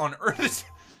 Dude, what on earth is...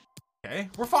 Okay,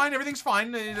 we're fine. Everything's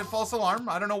fine. False alarm.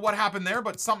 I don't know what happened there,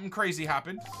 but something crazy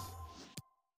happened.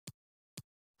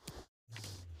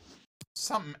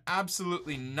 Something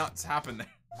absolutely nuts happened there.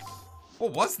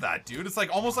 What was that, dude? It's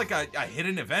like almost like a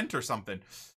hidden event or something.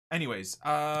 Anyways,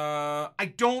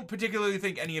 I don't particularly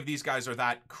think any of these guys are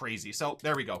that crazy. So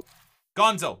there we go.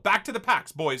 Gonzo, back to the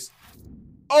packs, boys.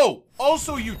 Oh,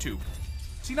 also YouTube.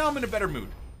 See, now I'm in a better mood.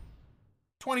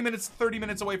 20 minutes, 30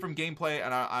 minutes away from gameplay,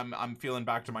 and I'm feeling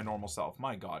back to my normal self.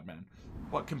 My God, man.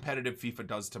 What competitive FIFA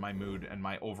does to my mood and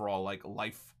my overall, like,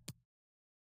 life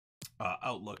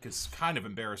outlook is kind of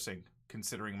embarrassing,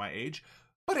 considering my age.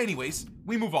 But anyways,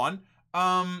 we move on.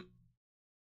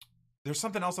 There's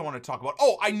something else I want to talk about.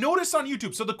 Oh, I noticed on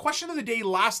YouTube. So the question of the day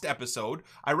last episode,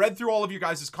 I read through all of you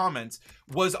guys' comments,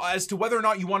 was as to whether or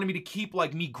not you wanted me to keep,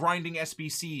 like, me grinding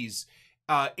SBCs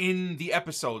in the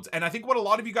episodes. And I think what a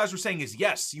lot of you guys were saying is,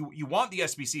 yes, you want the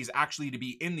SBCs actually to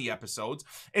be in the episodes,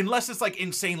 unless it's, like,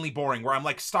 insanely boring, where I'm,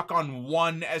 like, stuck on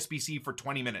one SBC for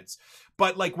 20 minutes.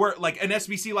 But, like, where, like, an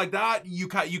SBC like that, you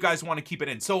guys want to keep it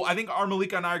in. So I think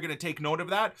Armalika and I are going to take note of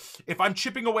that. If I'm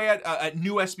chipping away at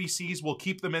new SBCs, we'll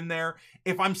keep them in there.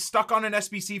 If I'm stuck on an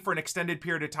SBC for an extended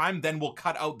period of time, then we'll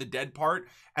cut out the dead part.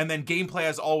 And then gameplay,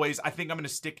 as always, I think I'm going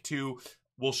to stick to,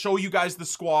 we'll show you guys the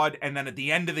squad, and then at the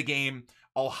end of the game,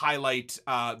 I'll highlight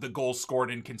the goals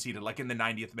scored and conceded, like in the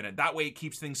 90th minute. That way it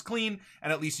keeps things clean,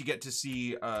 and at least you get to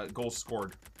see goals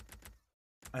scored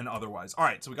and otherwise. All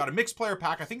right, so we got a mixed player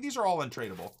pack. I think these are all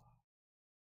untradeable.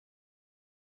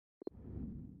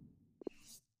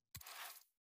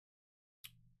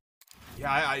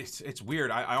 Yeah, it's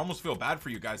weird. I almost feel bad for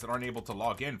you guys that aren't able to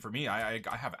log in. For me, I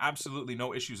have absolutely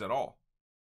no issues at all.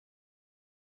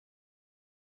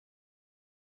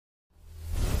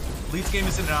 Leeds game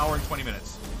is in an hour and 20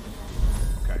 minutes.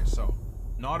 Okay, so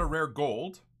not a rare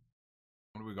gold.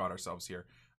 What do we got ourselves here?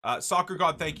 Soccer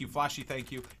God, thank you. Flashy,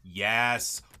 thank you.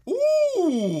 Yes.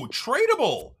 Ooh,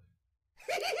 tradable.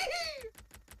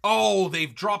 Oh,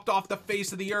 they've dropped off the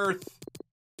face of the earth.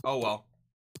 Oh, well.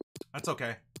 That's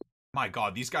okay. My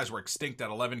God, these guys were extinct at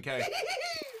 11K.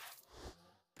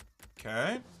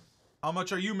 Okay. How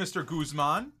much are you, Mr.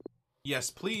 Guzman? Yes,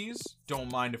 please. Don't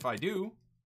mind if I do.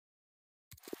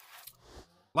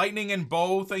 Lightning and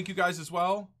Bow, thank you guys as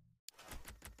well.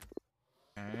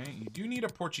 Okay, you do need a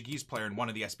Portuguese player in one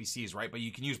of the SBCs, right? But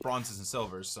you can use bronzes and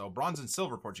silvers. So bronze and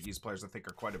silver Portuguese players, I think,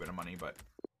 are quite a bit of money, but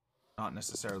not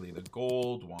necessarily the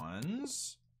gold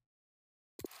ones.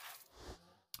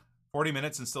 40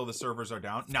 minutes and still the servers are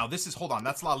down. Now this is, hold on,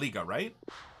 that's La Liga, right?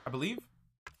 I believe.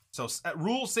 So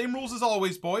same rules as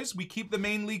always, boys. We keep the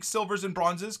main league silvers and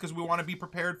bronzes because we want to be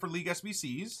prepared for league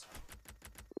SBCs.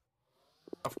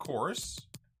 Of course.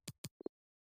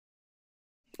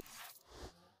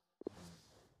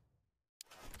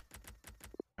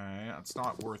 Okay, that's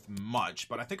not worth much,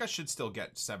 but I think I should still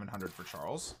get 700 for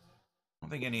Charles. I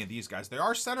don't think any of these guys. There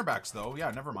are center backs, though.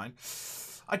 Yeah, never mind.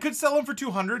 I could sell them for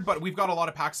 200, but we've got a lot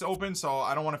of packs to open, so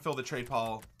I don't want to fill the trade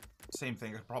pile. Same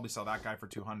thing. I could probably sell that guy for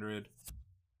 200.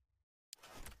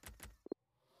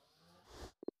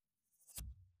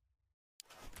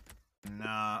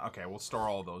 Nah. Okay, we'll store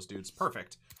all those dudes.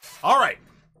 Perfect. All right.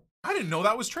 I didn't know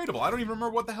that was tradable. I don't even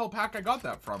remember what the hell pack I got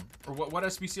that from, or what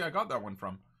SBC I got that one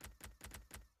from.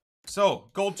 So,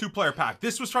 gold 2-player pack.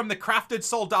 This was from the Crafted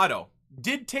Soldado.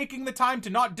 Did taking the time to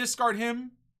not discard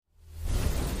him?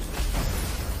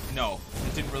 No,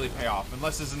 it didn't really pay off.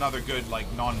 Unless there's another good,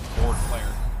 like, non-board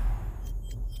player.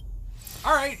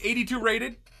 Alright, 82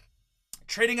 rated.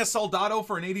 Trading a Soldado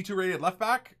for an 82 rated left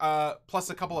back, plus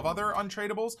a couple of other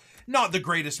untradables. Not the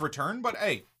greatest return, but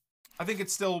hey, I think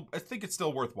it's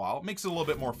still worthwhile. It makes it a little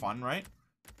bit more fun, right?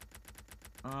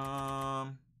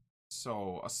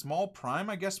 So a small prime,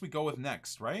 I guess we go with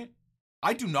next, right?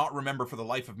 I do not remember for the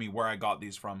life of me where I got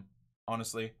these from,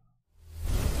 honestly.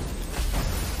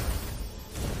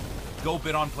 Go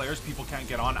bid on players people can't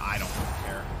get on. I don't really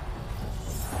care.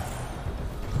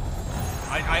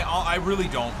 I really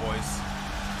don't, boys.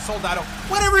 Soldado,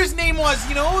 whatever his name was,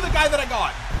 you know, the guy that I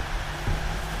got.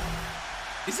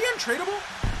 Is he untradeable?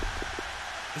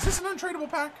 Is this an untradeable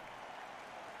pack?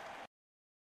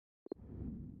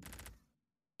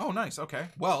 Oh, nice. Okay.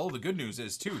 Well, the good news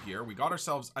is, too, here, we got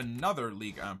ourselves another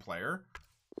League 1 player.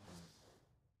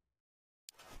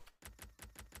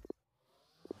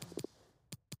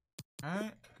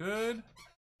 Alright, good.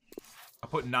 I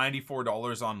put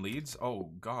 $94 on Leeds.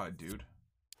 Oh, God, dude.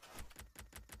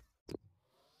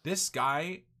 This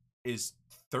guy is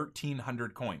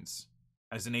 1,300 coins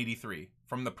as an 83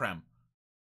 from the Prem.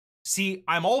 See,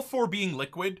 I'm all for being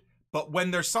liquid, but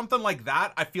when there's something like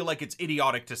that, I feel like it's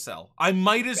idiotic to sell. I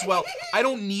might as well, I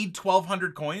don't need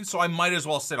 1,200 coins, so I might as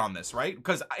well sit on this, right?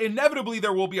 Because inevitably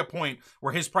there will be a point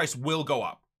where his price will go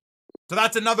up. So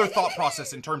that's another thought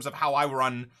process in terms of how I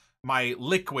run my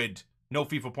liquid no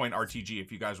FIFA point RTG,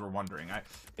 if you guys were wondering.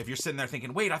 If you're sitting there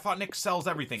thinking, wait, I thought Nick sells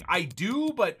everything. I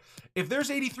do, but if there's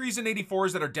 83s and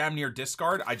 84s that are damn near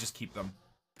discard, I just keep them.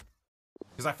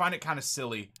 Because I find it kind of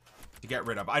silly to get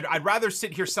rid of. I'd rather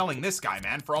sit here selling this guy,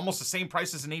 man, for almost the same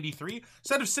price as an 83.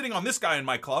 Instead of sitting on this guy in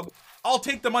my club, I'll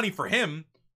take the money for him,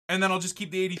 and then I'll just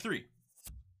keep the 83.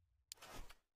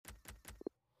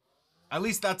 At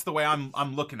least that's the way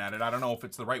I'm looking at it. I don't know if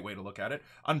it's the right way to look at it.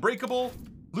 Unbreakable,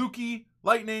 Lukey,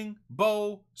 Lightning,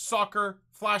 Bow, Soccer,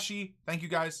 Flashy. Thank you,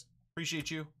 guys.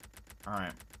 Appreciate you. All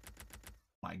right.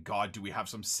 My God, do we have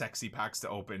some sexy packs to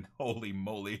open. Holy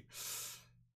moly.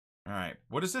 All right.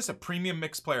 What is this? A premium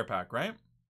mixed player pack, right?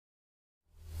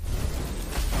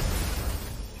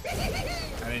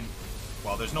 I mean,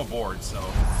 well, there's no board, so.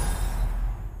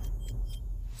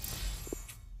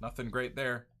 Nothing great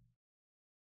there.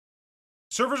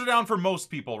 Servers are down for most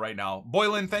people right now.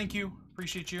 Boylan, thank you.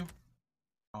 Appreciate you.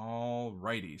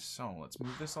 Alrighty, so let's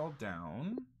move this all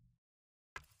down.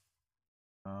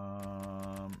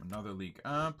 Another league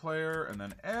player, and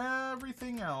then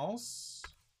everything else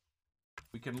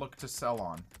we can look to sell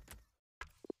on.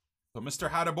 So Mr.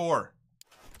 Hadabor,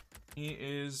 he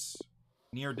is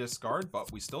near discard,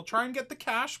 but we still try and get the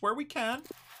cash where we can.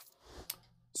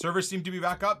 Servers seem to be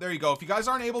back up. There you go. If you guys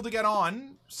aren't able to get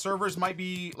on, servers might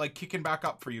be like kicking back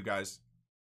up for you guys.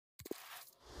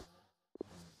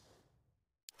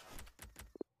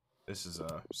 This is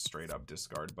a straight up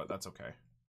discard, but that's okay.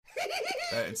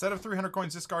 Instead of 300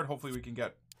 coins discard, hopefully we can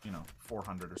get, you know,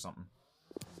 400 or something.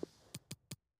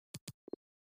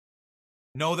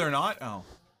 No, they're not. Oh. All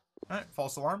right,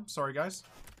 false alarm. Sorry, guys.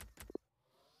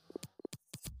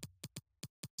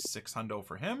 600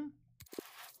 for him.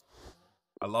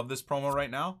 I love this promo right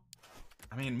now.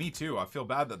 I mean, me too. I feel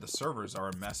bad that the servers are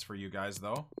a mess for you guys,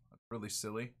 though. That's really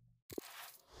silly.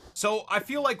 So I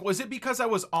feel like, was it because I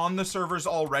was on the servers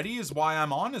already is why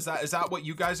I'm on? Is that what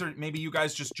you guys are? Maybe you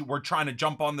guys just were trying to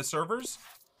jump on the servers,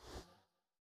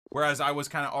 whereas I was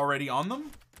kind of already on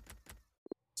them.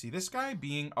 See, this guy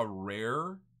being a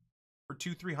rare for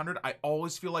 2-300, I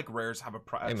always feel like rares have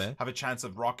a chance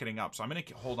of rocketing up. So I'm gonna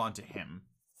hold on to him.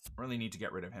 Really need to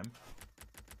get rid of him.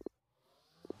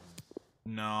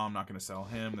 No, I'm not gonna sell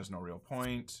him. There's no real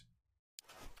point.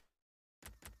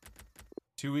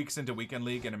 2 weeks into Weekend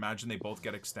League, and imagine they both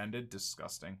get extended.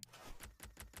 Disgusting.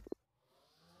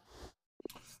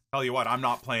 Tell you what, I'm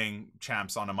not playing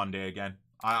champs on a Monday again.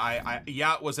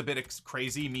 Yeah, it was a bit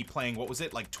crazy me playing, what was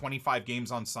it, like 25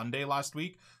 games on Sunday last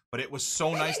week, but it was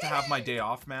so nice to have my day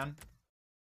off, man,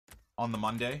 on the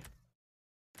Monday.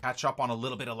 Catch up on a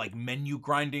little bit of like menu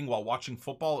grinding while watching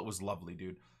football. It was lovely,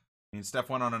 dude. I mean, Steph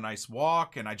went on a nice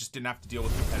walk, and I just didn't have to deal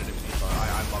with competitive FIFA.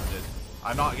 I loved it.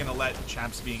 I'm not gonna let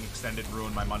champs being extended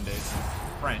ruin my Mondays.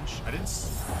 French. I didn't.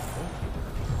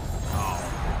 Oh.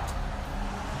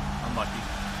 Unlucky.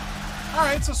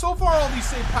 Alright, so far all these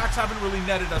save packs haven't really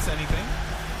netted us anything.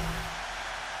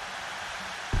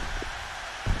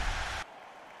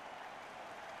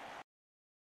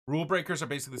 Rule breakers are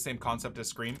basically the same concept as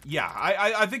Scream. Yeah,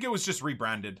 I think it was just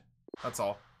rebranded. That's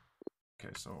all.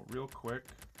 Okay, so real quick.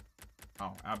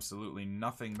 Oh, absolutely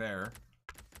nothing there.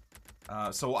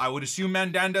 So I would assume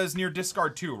Mandanda is near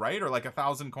discard too, right? Or like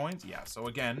 1,000 coins? Yeah, so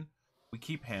again, we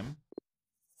keep him.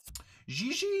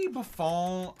 Gigi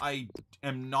Buffon, I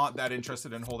am not that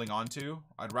interested in holding on to.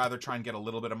 I'd rather try and get a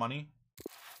little bit of money.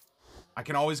 I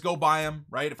can always go buy him,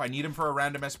 right? If I need him for a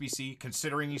random SBC,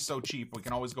 considering he's so cheap, we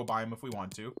can always go buy him if we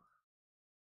want to.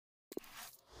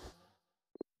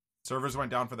 Servers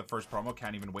went down for the first promo.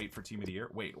 Can't even wait for Team of the Year.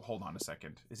 Wait, hold on a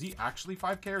second. Is he actually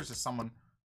 5K or is this someone...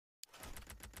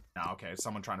 No, okay, it's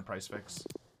someone trying to price fix.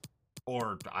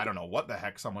 Or, I don't know what the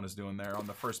heck someone is doing there on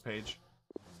the first page.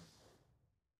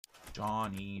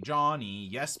 Johnny,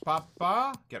 yes,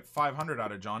 papa. Get 500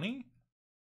 out of Johnny.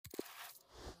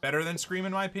 Better than Scream,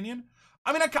 in my opinion.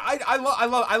 I mean,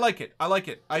 I like it. I like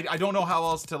it. I don't know how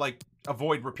else to, like,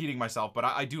 avoid repeating myself, but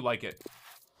I do like it.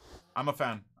 I'm a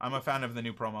fan. I'm a fan of the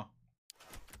new promo.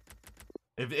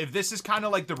 If this is kind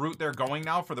of like the route they're going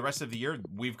now for the rest of the year,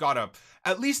 we've got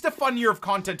at least a fun year of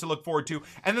content to look forward to.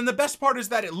 And then the best part is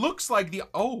that it looks like the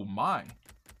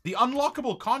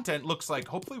unlockable content looks like,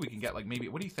 hopefully we can get like maybe,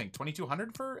 what do you think,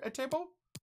 2,200 for a table?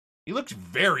 He looks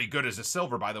very good as a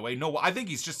silver, by the way. No, I think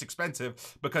he's just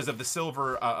expensive because of the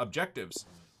silver objectives.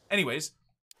 Anyways,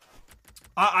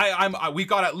 we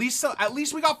got at least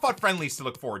we got FUT friendlies to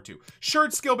look forward to. Sure,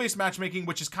 it's skill-based matchmaking,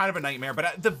 which is kind of a nightmare, but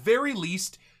at the very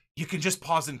least, you can just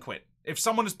pause and quit. If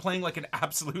someone is playing like an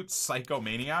absolute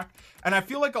psychomaniac, and I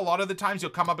feel like a lot of the times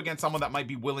you'll come up against someone that might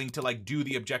be willing to like do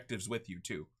the objectives with you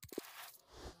too.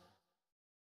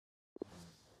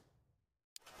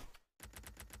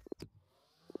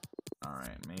 All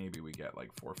right, maybe we get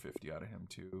like 450 out of him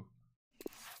too.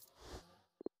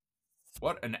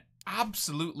 What an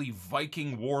absolutely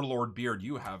Viking warlord beard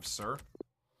you have, sir.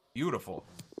 Beautiful.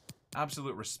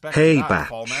 Absolute respect Hey, to that, Batch.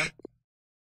 Fall Man.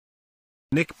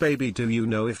 Nick baby, do you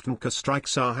know if NK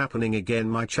strikes are happening again?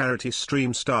 My charity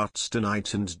stream starts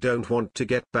tonight and don't want to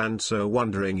get banned, so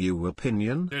wondering your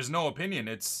opinion. There's no opinion.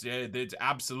 It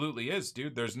absolutely is,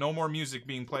 dude. There's no more music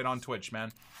being played on Twitch,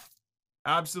 man.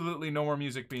 Absolutely no more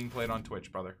music being played on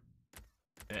Twitch, brother.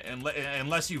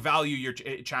 Unless you value your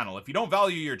channel. If you don't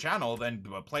value your channel, then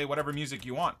play whatever music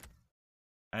you want.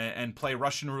 And play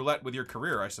Russian roulette with your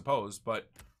career, I suppose. But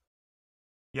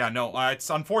yeah, no,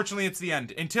 unfortunately it's the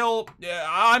end. Until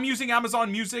I'm using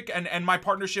Amazon Music and my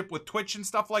partnership with Twitch and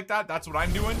stuff like that. That's what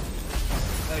I'm doing.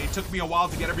 It took me a while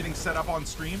to get everything set up on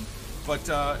stream, but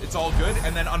it's all good.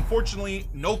 And then unfortunately,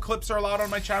 no clips are allowed on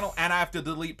my channel, and I have to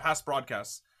delete past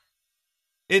broadcasts.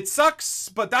 It sucks,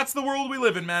 but that's the world we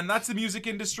live in, man. That's the music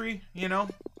industry, you know.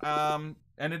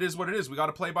 And it is what it is. We got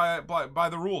to play by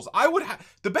the rules.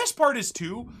 The best part is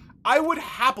too, I would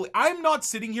happily. I'm not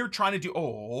sitting here trying to do.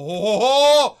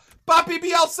 Papi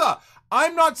Bielsa.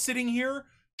 I'm not sitting here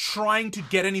trying to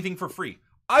get anything for free.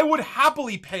 I would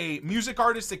happily pay music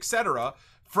artists, etc.,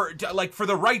 for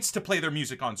the rights to play their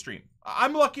music on stream.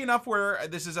 I'm lucky enough where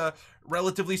this is a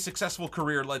relatively successful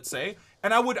career, let's say,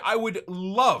 and I would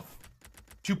love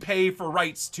to pay for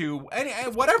rights to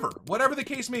whatever the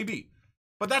case may be.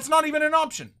 But that's not even an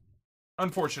option,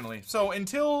 unfortunately. So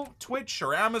until Twitch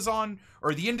or Amazon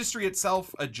or the industry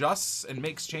itself adjusts and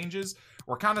makes changes,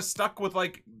 we're kind of stuck with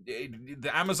like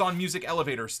the Amazon Music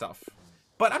elevator stuff.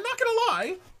 But I'm not gonna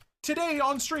lie, today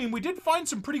on stream we did find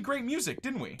some pretty great music,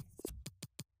 didn't we?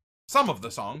 Some of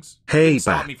the songs. Hey,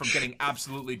 stop me from getting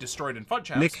absolutely destroyed in FUD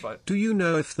champs. Nick, but do you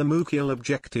know if the Mookiel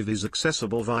objective is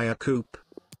accessible via Coop?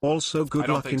 Also, good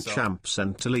luck in champs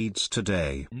and to Leeds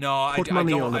today. No, Put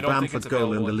money on the Bamford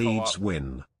goal and the Leeds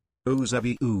win. Ooh,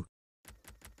 Zabby, ooh.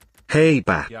 Hey,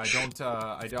 Batch. Yeah,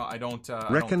 I don't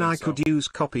reckon I could use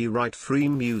copyright-free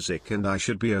music and I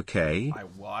should be okay?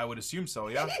 Well, I would assume so,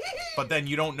 yeah. But then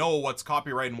you don't know what's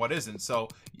copyright and what isn't, so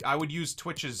I would use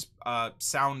Twitch's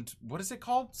sound. What is it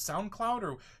called? SoundCloud,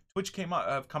 or Twitch come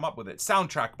up with it?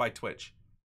 Soundtrack by Twitch.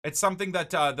 It's something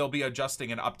that they'll be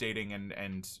adjusting and updating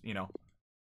and you know,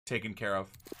 taken care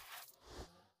of.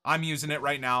 I'm using it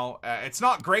right now. It's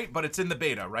not great, but it's in the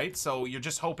beta, right? So you're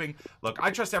just hoping. Look,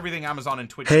 I trust everything Amazon and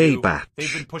Twitch do. Batch.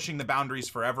 They've been pushing the boundaries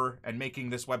forever and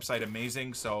making this website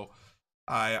amazing. So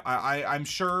I'm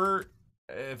sure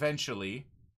eventually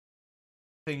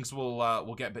things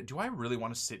will get. But do I really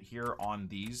want to sit here on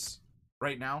these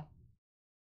right now?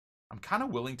 I'm kind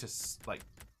of willing to like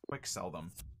quick sell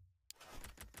them.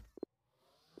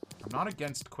 I'm not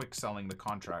against quick selling the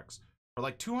contracts. For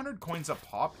like 200 coins a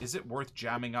pop, is it worth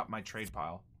jamming up my trade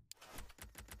pile?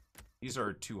 These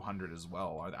are 200 as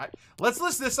well. Let's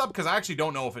list this up because I actually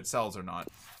don't know if it sells or not.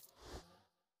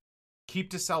 Keep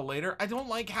to sell later. I don't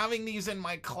like having these in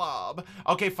my club.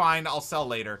 Okay, fine. I'll sell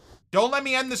later. Don't let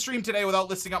me end the stream today without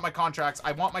listing up my contracts.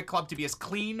 I want my club to be as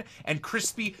clean and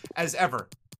crispy as ever.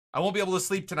 I won't be able to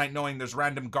sleep tonight knowing there's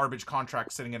random garbage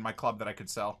contracts sitting in my club that I could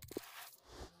sell.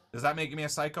 Does that make me a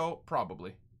psycho?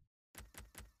 Probably.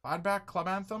 Gladback Club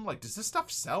Anthem? Like, does this stuff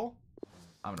sell?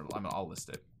 I'll list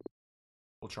it.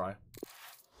 We'll try.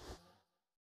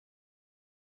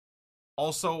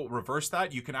 Also, reverse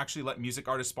that. You can actually let music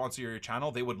artists sponsor your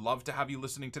channel. They would love to have you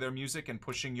listening to their music and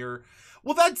pushing your...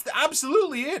 Well, that's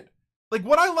absolutely it. Like,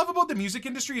 what I love about the music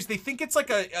industry is they think it's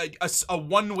like a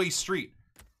one-way street.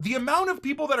 The amount of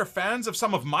people that are fans of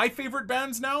some of my favorite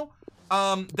bands now,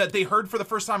 that they heard for the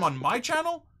first time on my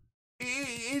channel,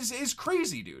 is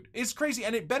crazy, dude. It's crazy,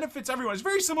 and it benefits everyone. It's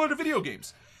very similar to video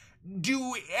games.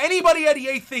 Do anybody at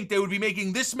EA think they would be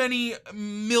making this many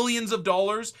millions of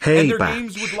dollars and their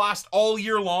games would last all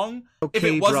year long if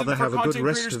it wasn't brother, for have a good content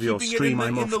rest creators of your keeping stream. it in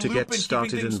I'm the off to loop get and started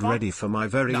keeping things and strong? ready for my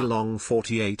very long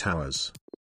 48 hours.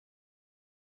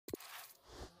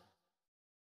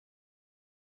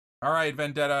 All right,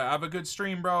 Vendetta, have a good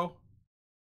stream, bro.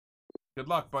 Good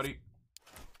luck, buddy.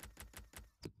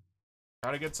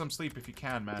 Try to get some sleep if you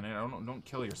can, man. Don't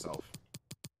kill yourself.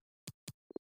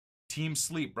 Team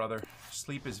sleep, brother.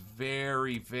 Sleep is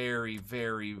very, very,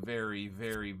 very, very,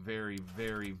 very, very,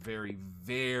 very, very,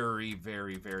 very,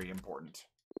 very, very important.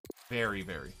 Very,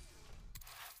 very.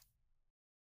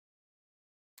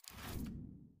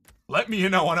 Let me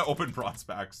know on open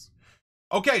prospects.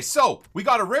 Okay, so we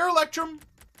got a rare Electrum,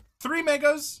 3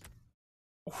 megas,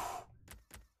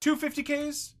 2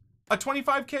 50Ks, a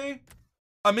 25K,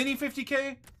 a mini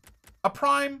 50K, a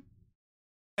prime,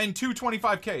 and 2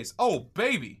 25Ks. Oh,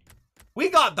 baby. We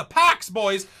got the packs,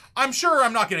 boys. I'm sure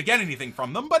I'm not going to get anything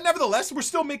from them, but nevertheless, we're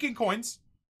still making coins.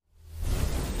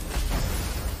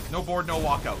 No board, no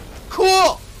walkout.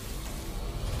 Cool!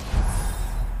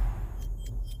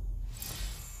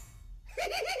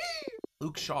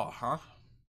 Luke Shaw, huh?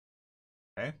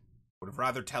 Okay. Would have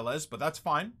rather Tellez, but that's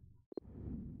fine.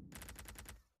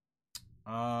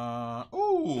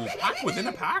 Ooh, pack within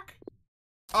a pack?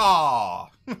 Aw,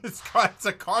 it's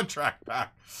a contract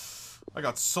pack. I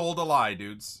got sold a lie,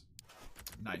 dudes.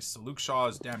 Nice. So Luke Shaw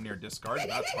is damn near discard.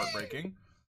 That's heartbreaking.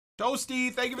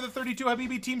 Toasty, thank you for the 32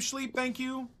 Habibi. Team Sleep, thank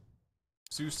you.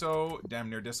 Suso, damn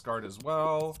near discard as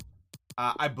well.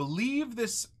 I believe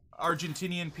this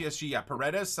Argentinian PSG, yeah,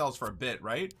 Paredes sells for a bit,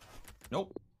 right?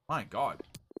 Nope. My God.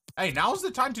 Hey, now's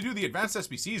the time to do the advanced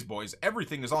SBCs, boys.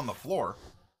 Everything is on the floor.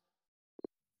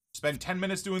 Spend 10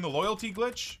 minutes doing the loyalty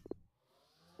glitch.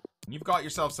 And you've got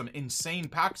yourself some insane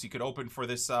packs you could open for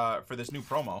this new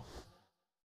promo.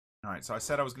 All right, so I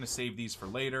said I was going to save these for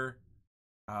later.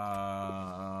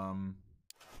 Sell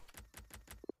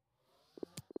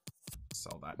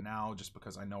that now just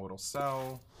because I know it'll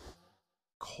sell.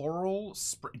 Coral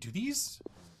spray. Do these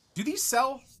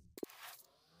sell?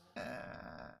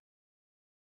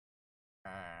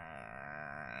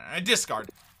 Discard.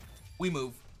 We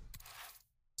move.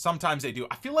 Sometimes they do.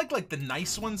 I feel like the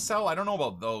nice ones sell. I don't know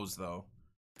about those though.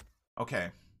 Okay.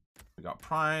 We got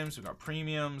primes, we got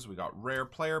premiums, we got rare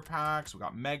player packs, we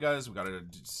got megas, we got a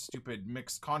stupid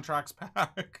mixed contracts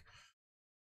pack.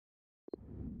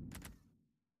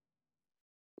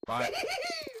 Bye.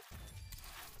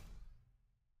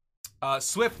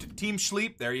 Swift, Team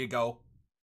Sleep, there you go.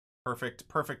 Perfect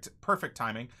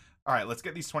timing. All right, let's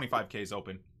get these 25Ks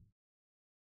open.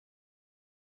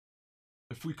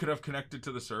 If we could have connected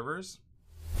to the servers.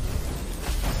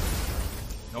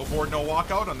 No board, no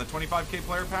walkout on the 25K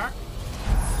player pack.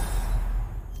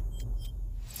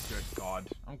 Good God.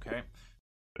 Okay.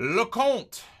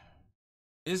 LeComte.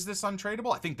 Is this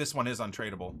untradeable? I think this one is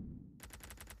untradeable.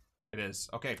 It is.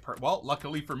 Okay, well,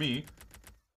 luckily for me,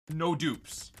 no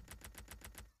dupes.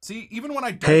 See, even when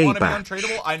I don't want to be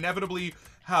untradeable, I inevitably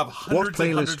have hundreds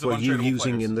and hundreds of untradeable players. What playlist were you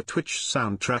using players. in the Twitch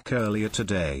soundtrack earlier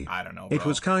today? I don't know, bro. It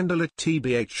was kinda lit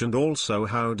TBH, and also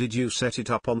how did you set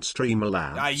it up on Streamer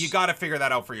Labs? You gotta figure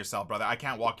that out for yourself, brother. I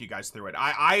can't walk you guys through it.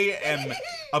 I am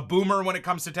a boomer when it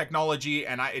comes to technology,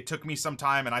 and it took me some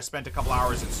time, and I spent a couple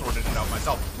hours and sorted it out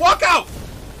myself. Walk out!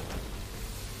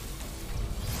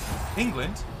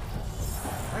 England?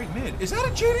 Right mid. Is that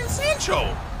a Jadon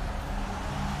Sancho?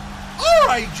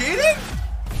 Alright, Jadon!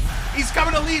 He's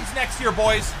coming to Leeds next year,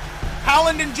 boys.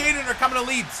 Haaland and Jadon are coming to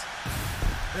Leeds.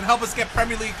 They'll help us get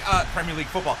Premier League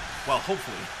football. Well,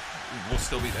 hopefully, we'll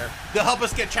still be there. They'll help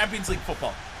us get Champions League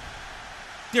football.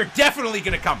 They're definitely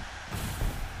gonna come.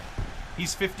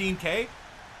 He's 15K?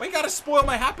 Why you gotta spoil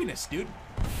my happiness, dude?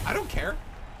 I don't care.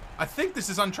 I think this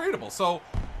is untradeable. So,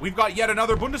 we've got yet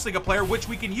another Bundesliga player, which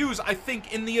we can use, I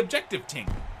think, in the objective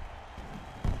ting.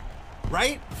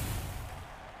 Right?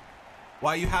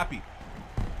 Why are you happy?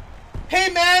 Hey,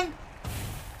 man!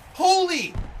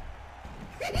 Holy!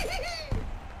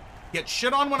 Get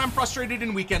shit on when I'm frustrated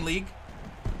in Weekend League.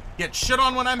 Get shit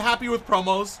on when I'm happy with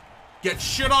promos. Get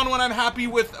shit on when I'm happy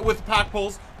with pack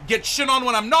pulls. Get shit on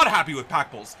when I'm not happy with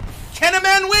pack pulls. Can a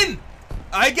man win?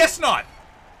 I guess not.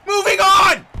 Moving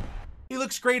on! He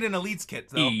looks great in a Leeds kit,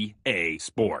 though. EA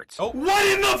Sports. Oh, what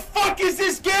in the fuck is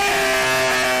this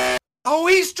game? Oh,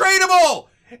 he's tradable!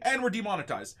 And we're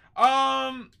demonetized.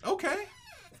 Okay.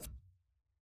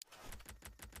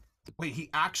 Wait, he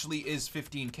actually is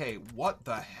 15K. What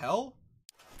the hell?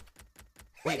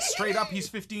 Wait, straight up, he's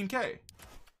 15K.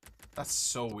 That's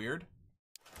so weird.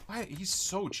 Why? He's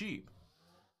so cheap.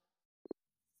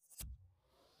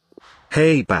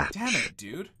 Hey, Batch. Damn it,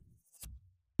 dude.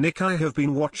 Nick, I have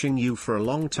been watching you for a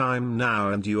long time now,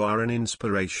 and you are an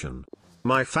inspiration.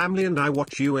 My family and I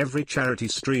watch you every charity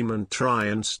stream and try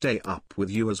and stay up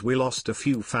with you, as we lost a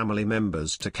few family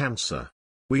members to cancer.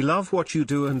 We love what you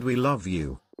do and we love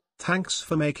you. Thanks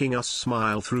for making us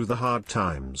smile through the hard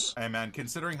times. Hey, man,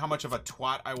 considering how much of a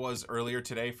twat I was earlier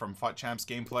today from FUT Champs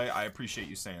gameplay, I appreciate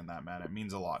you saying that, man. It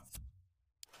means a lot.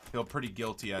 Feel pretty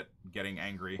guilty at getting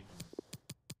angry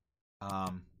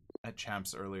at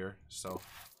Champs earlier, so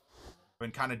been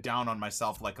kind of down on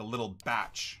myself like a little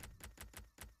batch.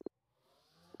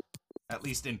 At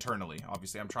least internally.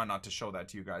 Obviously, I'm trying not to show that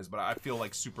to you guys, but I feel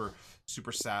like super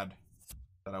sad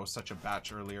that I was such a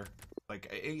batch earlier.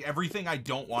 Like, everything I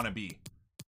don't want to be.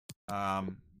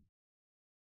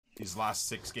 These last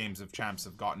 6 games of Champs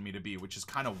have gotten me to be, which is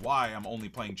kind of why I'm only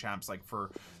playing Champs, like,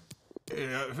 for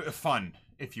fun,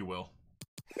 if you will.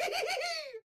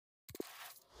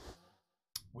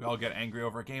 We all get angry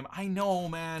over a game. I know,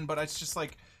 man, but it's just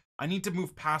like, I need to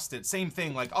move past it. Same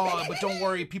thing, like, oh, but don't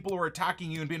worry, people who are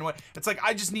attacking you and being what. It's like,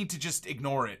 I just need to just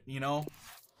ignore it, you know?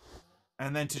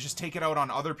 And then to just take it out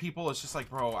on other people, it's just like,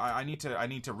 bro, I need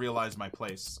to realize my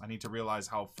place. I need to realize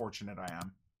how fortunate I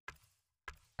am.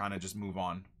 Kind of just move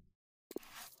on.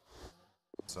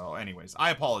 So anyways,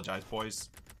 I apologize, boys.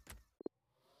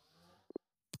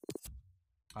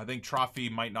 I think Trophy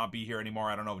might not be here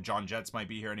anymore. I don't know if John Jets might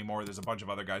be here anymore. There's a bunch of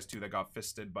other guys too that got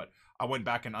fisted, but I went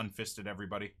back and unfisted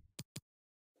everybody.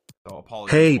 So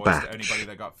apologies, boys, to anybody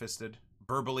that got fisted.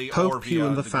 Verbally or via Hope you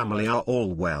and the family are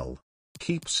all well.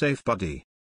 Keep safe, buddy.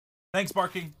 Thanks,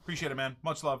 Barking. Appreciate it, man.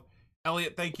 Much love.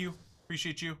 Elliot, thank you.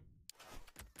 Appreciate you.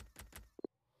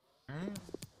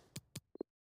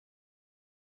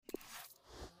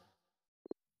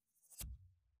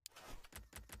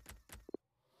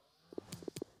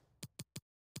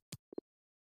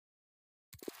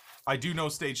 I do know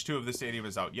stage 2 of the stadium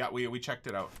is out. Yeah, we checked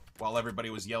it out while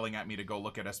everybody was yelling at me to go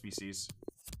look at SBCs.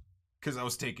 Because I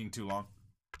was taking too long.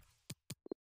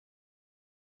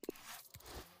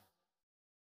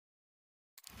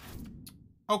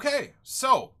 Okay,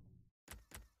 so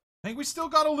I think we still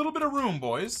got a little bit of room,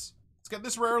 boys. Let's get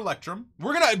this rare Electrum.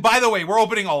 We're gonna, by the way, we're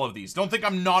opening all of these. Don't think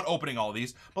I'm not opening all of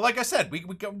these. But like I said, we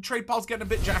trade pals getting a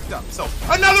bit jacked up. So,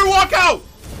 another walkout!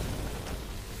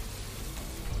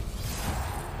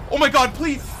 Oh my god,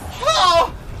 please.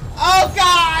 Oh! Oh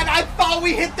god! I thought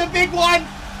we hit the big one!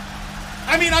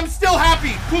 I mean, I'm still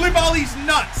happy. Koulibaly's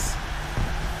nuts.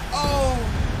 Oh.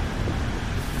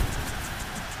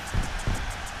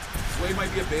 Sway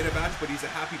might be a beta batch, but he's a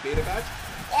happy beta batch.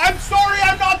 Oh, I'm sorry,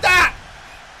 I'm not that!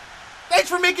 Thanks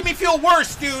for making me feel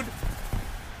worse, dude.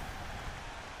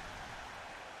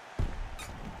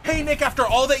 Hey, Nick, after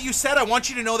all that you said, I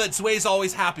want you to know that Zway's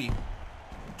always happy.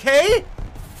 Okay?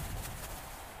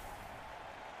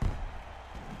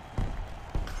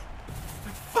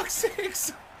 Fuck's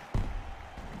sakes.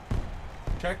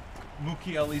 Check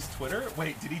Mukieli's Twitter.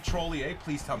 Wait, did he troll EA?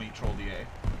 Please tell me he trolled EA.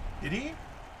 Did he?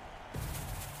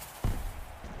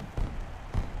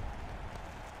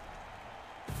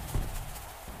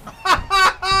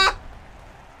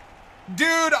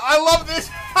 Dude, I love this.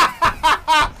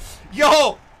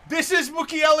 Yo, this is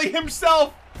Mukieli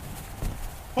himself.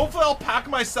 Hopefully I'll pack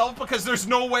myself because there's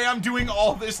no way I'm doing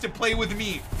all this to play with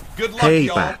me. Good luck, hey,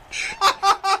 y'all.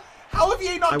 How have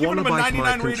EA not given him a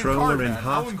 99 rated card, man?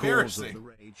 How embarrassing. The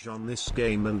rage on this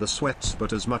game and the sweats,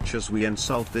 but as much as we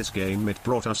insult this game, it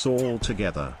brought us all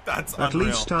together. That's At unreal.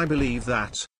 least I believe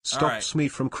that. Stops me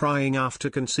from crying after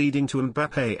conceding to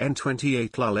Mbappe.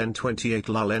 N28 lul, N28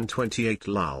 lul, N28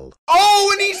 lul. Oh,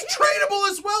 and he's tradable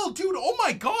as well, dude. Oh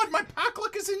my god, my pack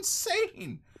luck is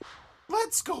insane.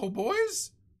 Let's go,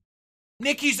 boys.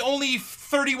 Nikki's only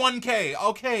 31k.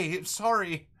 Okay,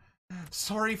 sorry.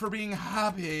 Sorry for being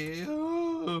happy.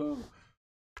 Ooh.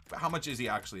 How much is he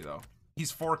actually, though?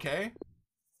 He's 4k?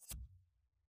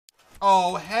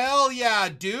 Oh, hell yeah,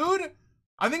 dude.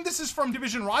 I think this is from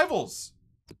Division Rivals.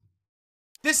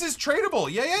 This is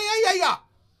tradable. Yeah.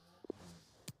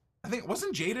 I think,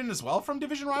 wasn't Jaden as well from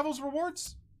Division Rivals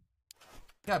rewards?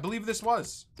 Yeah, I believe this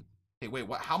was. Hey, wait,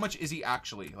 what? How much is he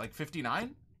actually? Like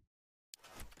 59?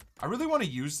 I really want to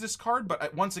use this card,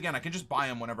 but once again, I can just buy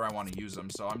him whenever I want to use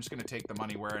them. So I'm just going to take the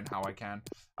money where and how I can.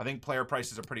 I think player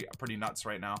prices are pretty nuts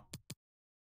right now.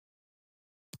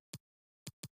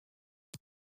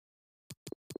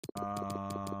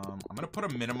 I'm going to put a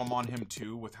minimum on him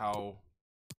too with how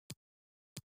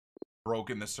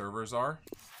broken the servers are.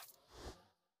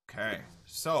 Okay,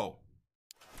 so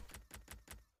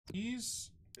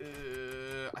he's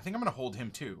I think I'm going to hold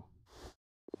him too.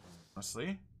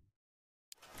 Honestly.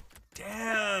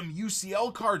 Damn,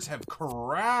 UCL cards have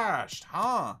crashed,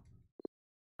 huh?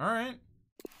 Alright.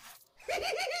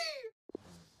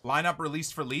 Lineup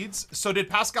released for Leeds. So did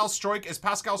Pascal Stroik, is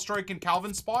Pascal Stroik in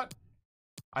Calvin's spot?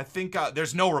 I think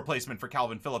there's no replacement for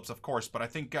Calvin Phillips, of course, but I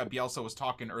think Bielsa was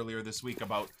talking earlier this week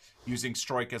about using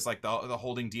Stroik as like the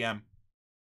holding DM.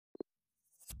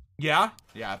 Yeah?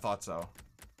 Yeah, I thought so.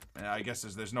 Yeah, I guess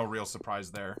there's no real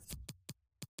surprise there.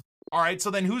 All right,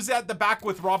 so then who's at the back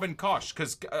with Robin Koch?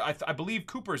 Because I believe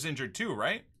Cooper's injured too,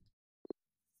 right?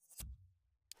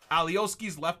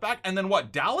 Alioski's left back. And then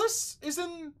what? Dallas is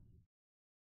in...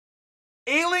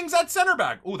 Ailing's at center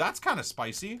back. Ooh, that's kind of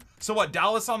spicy. So what,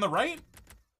 Dallas on the right?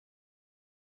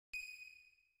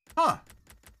 Huh.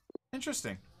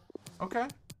 Interesting. Okay.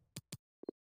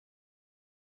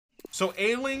 So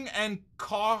Ailing and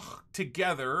Koch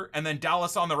together, and then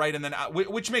Dallas on the right, and then...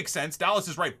 which makes sense. Dallas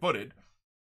is right-footed.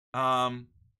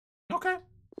 Okay.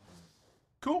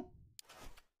 Cool.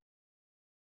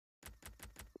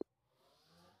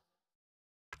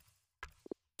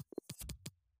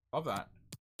 Love that.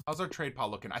 How's our trade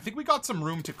pile looking? I think we got some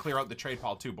room to clear out the trade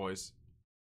pile too, boys.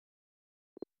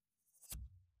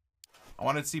 I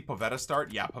wanted to see Pavetta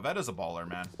start. Yeah, Pavetta's a baller,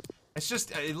 man. It's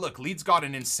just, look, Leeds got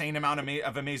an insane amount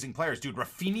of amazing players. Dude,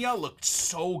 Rafinha looked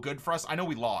so good for us. I know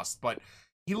we lost, but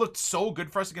he looked so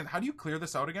good for us again. How do you clear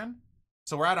this out again?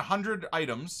 So we're at 100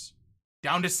 items.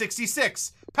 Down to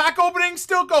 66. Pack opening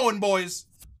still going, boys.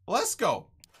 Let's go.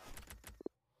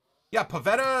 Yeah,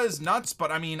 Pavetta is nuts,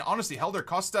 but I mean, honestly, Helder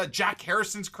Costa, Jack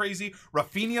Harrison's crazy.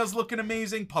 Rafinha's looking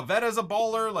amazing. Pavetta's a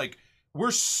baller. Like,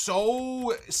 we're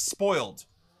so spoiled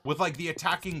with, like, the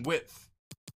attacking width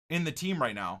in the team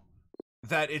right now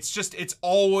that it's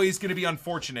always going to be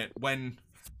unfortunate when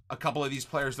a couple of these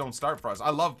players don't start for us.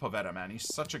 I love Pavetta, man.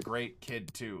 He's such a great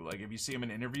kid, too. Like, if you see him in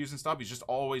interviews and stuff, he's just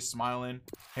always smiling.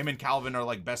 Him and Calvin are,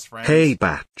 like, best friends. Hey,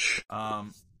 Batch.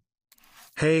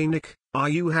 Hey, Nick, are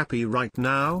you happy right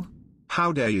now?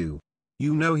 How dare you?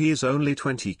 You know he is only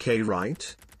 20k,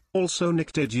 right? Also,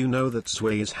 Nick, did you know that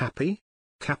Sway is happy?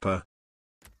 Kappa.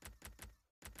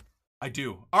 I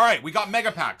do. All right, we got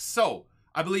mega packs. So,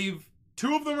 I believe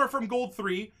 2 of them are from Gold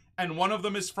 3, and 1 of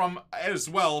them is from, as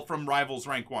well, from Rivals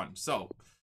Rank 1. So,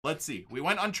 let's see. We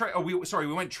went we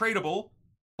went tradable,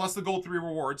 plus the Gold 3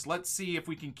 rewards. Let's see if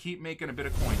we can keep making a bit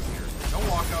of coins here. No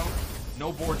walkout,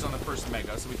 no boards on the first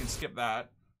mega, so we can skip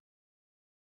that.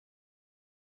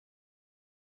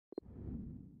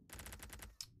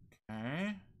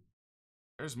 Okay.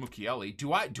 There's Mukiele.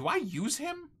 Do I use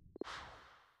him?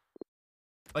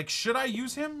 Like, should I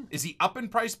use him? Is he up in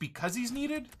price because he's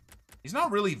needed? He's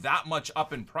not really that much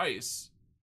up in price.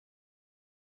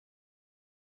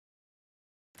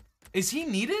 Is he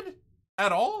needed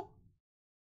at all?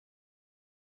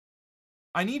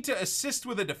 I need to assist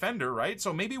with a defender, right?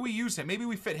 So maybe we use him. Maybe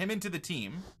we fit him into the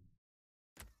team.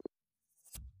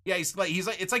 Yeah, it's like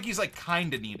he's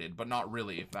kind of needed, but not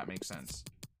really, if that makes sense.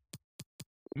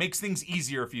 Makes things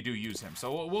easier if you do use him.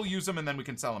 So we'll use him and then we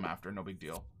can sell him after. No big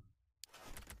deal.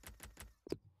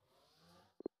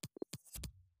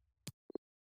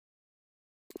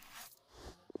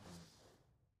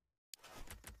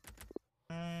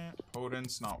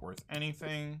 Potence, not worth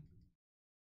anything.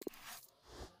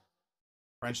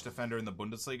 French defender in the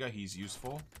Bundesliga, he's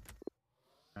useful.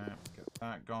 Get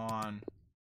that gone.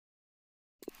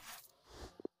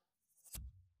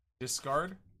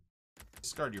 Discard?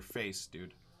 Discard your face,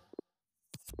 dude.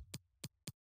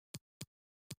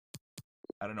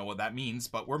 I don't know what that means,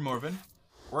 but we're moving.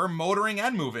 We're motoring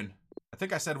and moving. I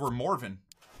think I said we're Morvin.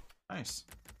 Nice.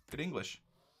 Good English.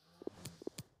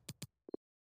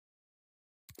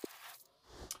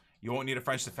 You won't need a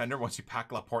French defender once you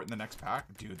pack Laporte in the next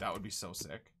pack? Dude, that would be so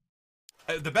sick.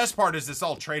 The best part is it's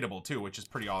all tradable, too, which is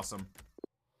pretty awesome.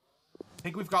 I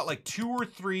think we've got like 2 or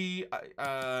 3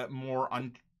 more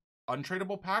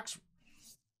untradable packs.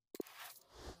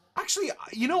 Actually,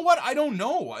 you know what? I don't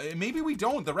know. Maybe we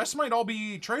don't. The rest might all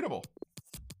be tradable,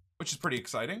 which is pretty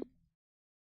exciting.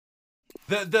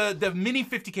 The mini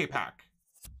 50k pack.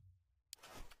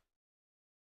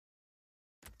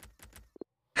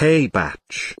 Hey,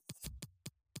 Batch.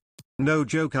 No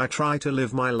joke, I try to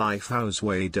live my life how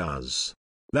Sway does.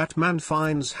 That man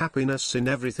finds happiness in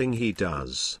everything he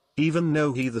does. Even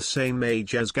though he's the same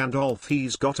age as Gandalf,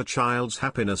 he's got a child's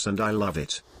happiness and I love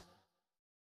it.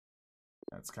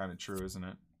 That's kind of true, isn't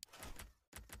it?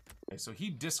 Okay, so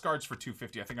he discards for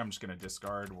 250. I think I'm just going to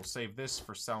discard. We'll save this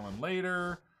for selling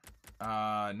later.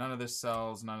 None of this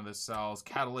sells. None of this sells.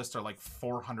 Catalysts are like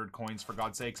 400 coins, for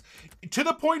God's sakes. To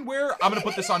the point where I'm going to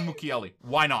put this on Mukiele.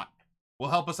 Why not? Will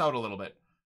help us out a little bit.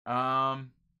 Because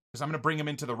I'm going to bring him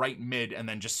into the right mid and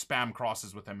then just spam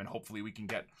crosses with him, and hopefully we can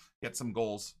get some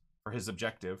goals for his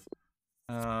objective.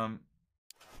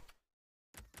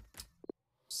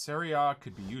 Serie A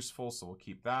could be useful, so we'll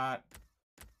keep that.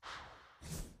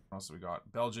 What else we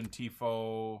got? Belgian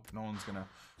Tifo. No one's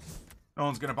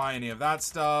gonna buy any of that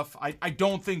stuff. I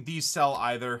don't think these sell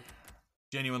either,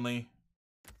 genuinely.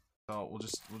 So we'll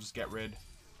just get rid.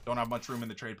 Don't have much room in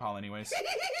the trade pile anyways.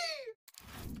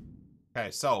 Okay,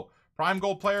 so prime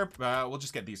gold player. We'll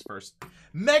just get these first.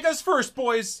 Megas first,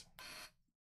 boys.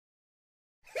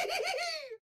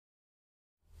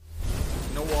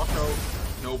 No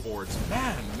walkout, no boards.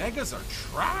 Man, megas are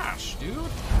trash, dude.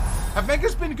 Have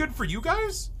megas been good for you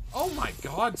guys? Oh my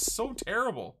god, so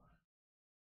terrible.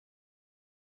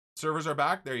 Servers are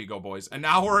back. There you go, boys. An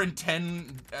hour and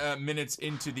 10 minutes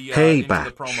into the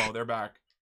promo. They're back.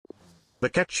 The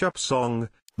ketchup song,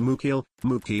 Mukil,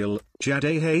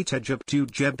 Jade Hate Ejab to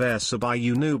Jeber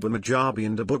Sabai Unuba Majabi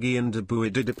and a Boogie and a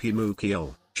Buididipi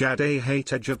Mukil. Jade Hate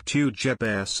Ejab to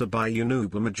Jeber Sabai Unuba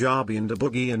Majabi and a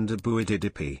Boogie and a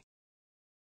Buididipi.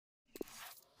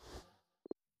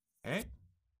 Hey.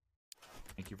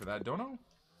 Thank you for that, Dono.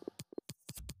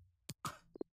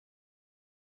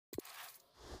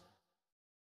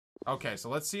 Okay, so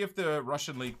let's see if the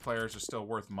Russian League players are still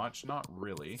worth much. Not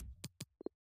really.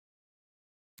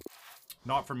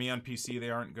 Not for me on PC,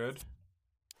 they aren't good.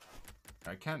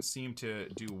 I can't seem to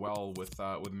do well with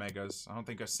megas. I don't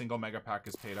think a single mega pack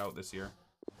is paid out this year.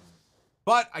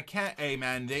 But I can't. Hey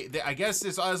man, I guess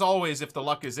it's, as always, if the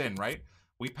luck is in, right?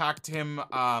 We packed him.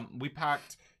 We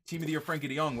packed Team of the Year Frankie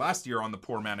De Jong last year on the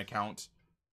poor man account,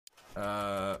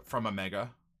 from a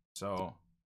mega. So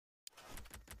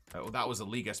that was a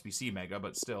League SBC mega,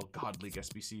 but still, God, League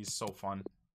SBC is so fun.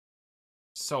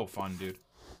 So fun, dude.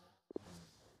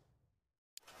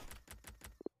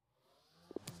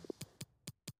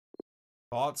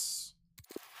 Thoughts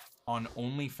on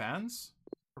OnlyFans?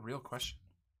 A real question.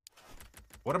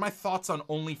 What are my thoughts on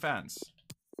OnlyFans?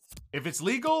 If it's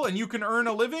legal and you can earn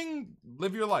a living,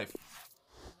 live your life.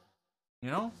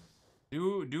 You know?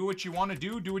 Do what you want to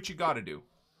do what you gotta do.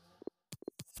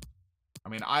 I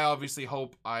mean, I obviously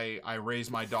hope I raise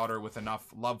my daughter with enough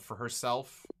love for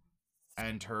herself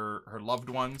and her loved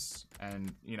ones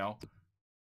and, you know,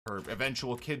 her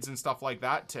eventual kids and stuff like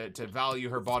that to value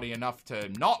her body enough to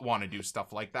not want to do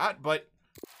stuff like that, but,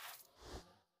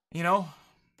 you know,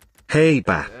 hey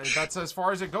batch. that's as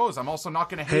far as it goes. I'm also not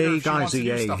going to hate her Hey if she wants guys, to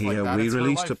do EA stuff here. like that. We It's her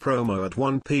released a life. promo at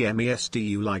 1 PM EST.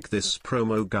 You like this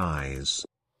promo, guys?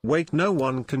 Wait, no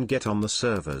one can get on the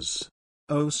servers.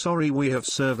 Oh sorry, we have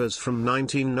servers from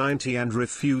 1990 and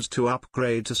refuse to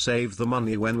upgrade to save the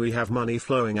money when we have money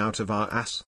flowing out of our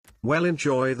ass. Well,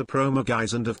 enjoy the promo,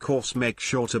 guys, and of course make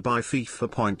sure to buy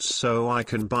FIFA points so I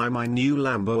can buy my new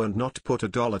Lambo and not put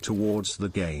 $1 towards the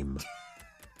game.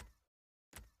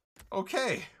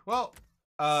 Okay, well,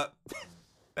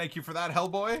 thank you for that,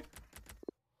 Hellboy.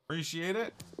 Appreciate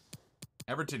it.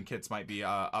 Everton kits might be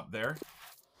up there.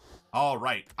 All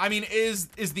right. I mean, is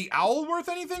the owl worth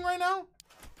anything right now?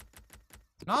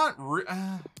 Not do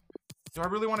I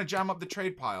really want to jam up the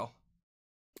trade pile?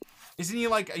 Isn't he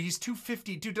like, he's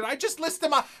 250? Dude, did I just list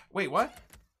him up? Wait, what?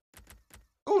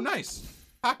 Oh, nice.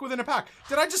 Pack within a pack.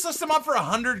 Did I just list him up for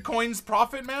 100 coins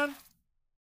profit, man?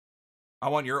 I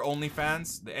want your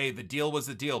OnlyFans. Hey, the deal was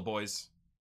the deal, boys.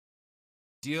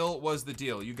 Deal was the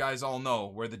deal. You guys all know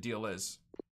where the deal is.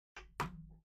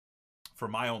 For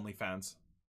my OnlyFans.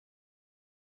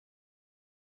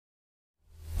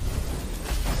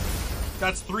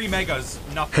 That's 3 megas,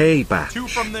 nothing. Hey batch. 2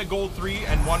 from the gold 3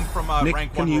 and 1 from Nick,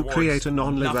 rank 1 can you rewards. create an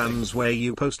Nothing. OnlyFans where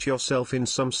you post yourself in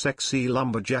some sexy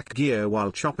lumberjack gear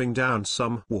while chopping down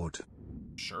some wood?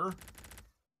 Sure.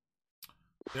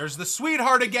 There's the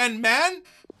sweetheart again, man!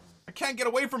 I can't get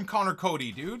away from Connor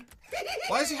Cody, dude.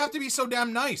 Why does he have to be so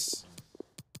damn nice?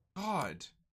 God.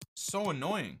 So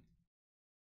annoying.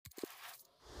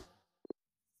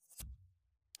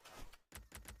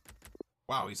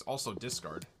 Wow, he's also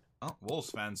discard. Oh, Wolves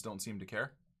fans don't seem to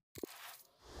care.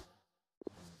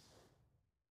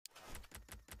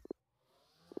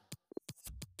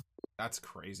 That's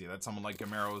crazy. That's someone like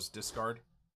Gamero's discard.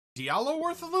 Diallo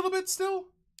worth a little bit still?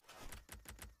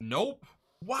 Nope.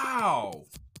 Wow.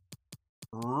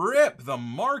 Rip the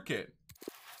market.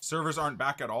 Servers aren't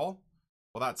back at all?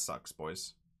 Well, that sucks,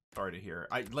 boys. Sorry to hear.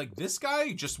 Like, this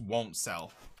guy just won't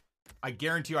sell. I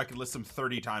guarantee you I could list him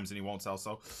 30 times and he won't sell,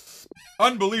 so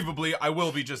unbelievably, I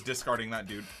will be just discarding that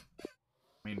dude.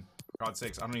 I mean, for God's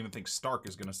sakes, I don't even think Stark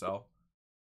is gonna sell.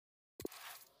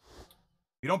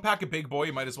 If you don't pack a big boy,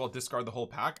 you might as well discard the whole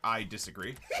pack. I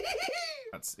disagree.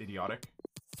 That's idiotic.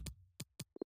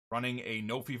 Running a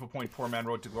no FIFA point poor man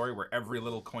road to glory where every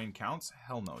little coin counts?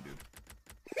 Hell no, dude.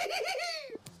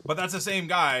 But that's the same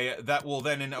guy that will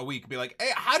then in a week be like,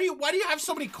 hey, why do you have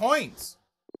so many coins?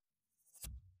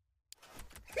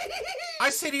 I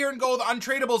sit here and go with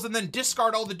untradables and then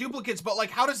discard all the duplicates, but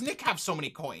like, how does Nick have so many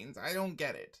coins? I don't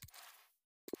get it.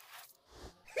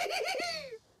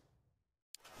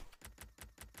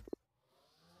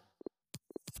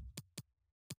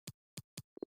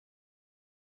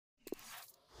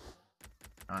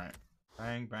 All right.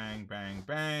 Bang, bang, bang,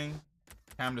 bang.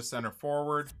 Cam to center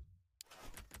forward.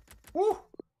 Woo!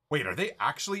 Wait, are they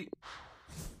actually...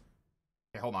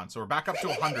 Okay, hold on. So we're back up to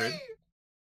 100.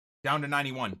 Down to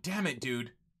 91. Damn it,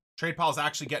 dude. Trade pile's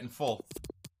actually getting full.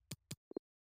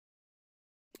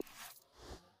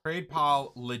 Trade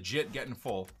pile legit getting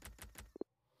full.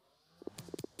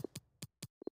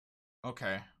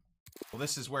 Okay. Well,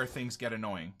 this is where things get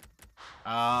annoying.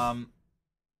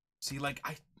 See, like,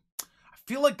 I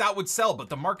feel like that would sell, but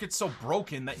the market's so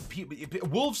broken that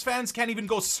Wolves fans can't even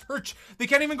go search. They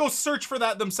can't even go search for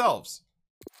that themselves.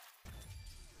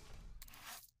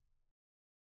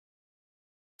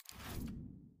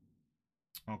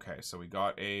 Okay, so we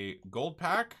got a gold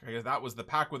pack. I guess that was the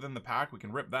pack within the pack. We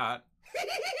can rip that.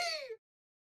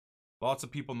 Lots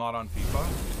of people not on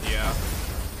FIFA. Yeah.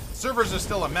 Servers are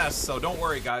still a mess, so don't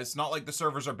worry, guys. It's not like the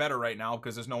servers are better right now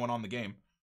because there's no one on the game.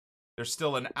 There's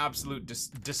still an absolute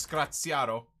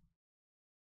disgraziato.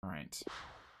 Alright.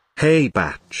 Hey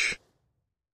batch.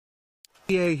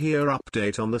 EA here,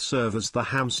 update on the servers. The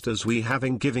hamsters we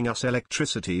having giving us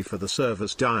electricity for the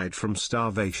servers died from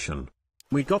starvation.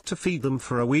 We got to feed them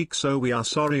for a week, so we are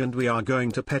sorry and we are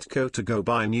going to Petco to go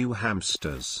buy new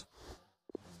hamsters.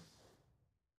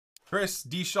 Chris,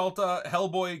 D. Shalta,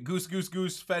 Hellboy, Goose,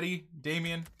 Fetty,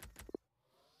 Damien.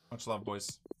 Much love,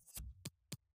 boys.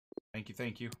 Thank you,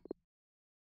 thank you.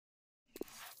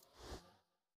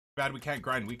 Bad we can't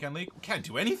grind Weekend League. We can't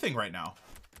do anything right now.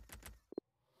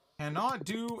 Cannot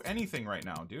do anything right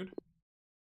now, dude.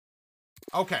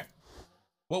 Okay.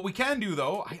 What we can do,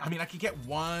 though, I mean, I could get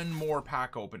one more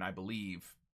pack open, I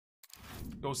believe.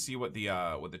 Go see what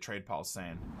the trade pal's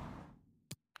saying.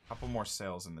 Couple more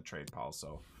sales in the trade pal,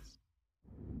 so...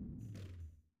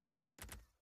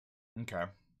 Okay.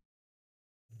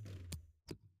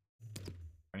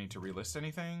 I need to relist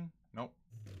anything? Nope.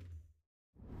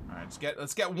 Alright,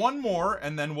 let's get one more,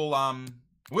 and then we'll,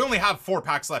 we only have 4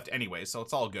 packs left anyway, so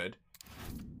it's all good.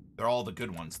 They're all the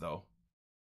good ones, though.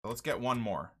 So let's get one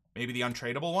more. Maybe the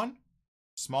untradeable one?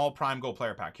 Small Prime Gold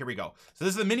Player Pack. Here we go. So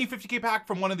this is the mini 50k pack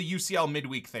from one of the UCL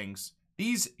midweek things.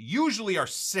 These usually are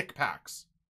sick packs.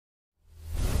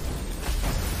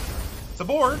 It's a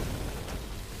board.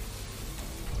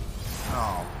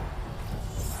 Oh.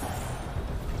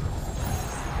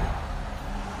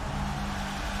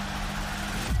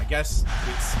 I guess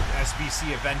it's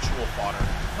SBC eventual fodder.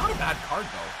 Not a bad card,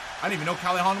 though. I didn't even know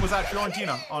Callahan was at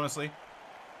Fiorentina, honestly.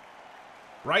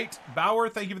 Right, Bauer,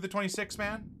 thank you for the 26,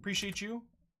 man. Appreciate you.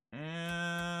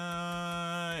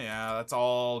 Yeah, that's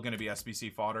all gonna be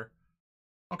SBC fodder.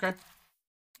 Okay.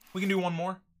 We can do one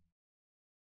more.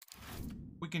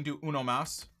 We can do uno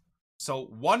mas. So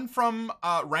one from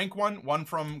rank 1, one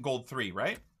from gold 3,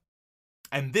 right?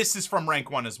 And this is from rank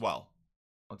 1 as well.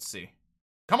 Let's see.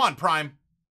 Come on, Prime.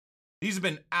 These have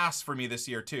been ass for me this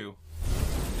year, too.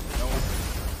 No.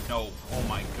 No. Oh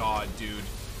my god, dude.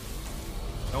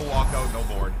 No walkout, no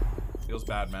board. Feels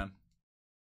bad, man.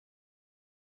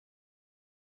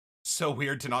 So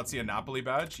weird to not see a Napoli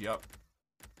badge. Yep.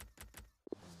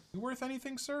 You worth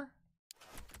anything, sir?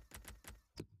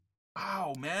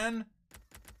 Wow, man.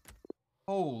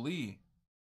 Holy.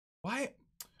 Why?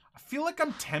 I feel like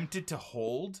I'm tempted to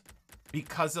hold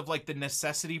because of like the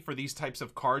necessity for these types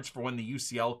of cards for when the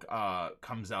UCL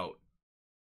comes out.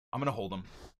 I'm gonna hold them.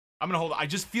 I'm gonna hold. I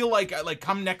just feel like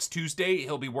come next Tuesday,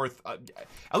 he'll be worth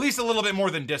at least a little bit more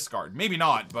than discard. Maybe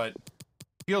not, but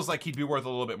feels like he'd be worth a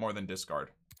little bit more than discard.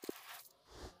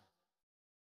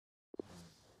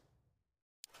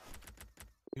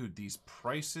 Dude, these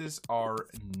prices are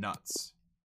nuts.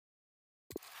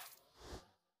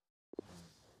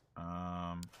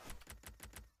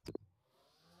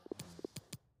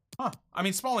 Huh. I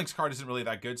mean, Smalling's card isn't really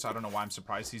that good, so I don't know why I'm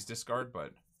surprised he's discard,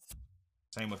 but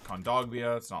same with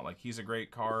Kondogbia. It's not like he's a great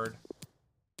card.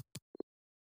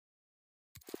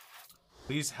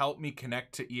 Please help me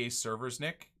connect to EA servers,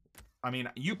 Nick. I mean,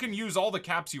 you can use all the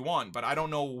caps you want, but I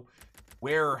don't know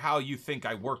where or how you think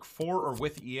I work for or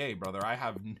with EA, brother. I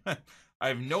have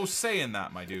no say in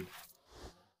that, my dude.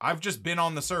 I've just been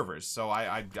on the servers, so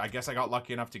I guess I got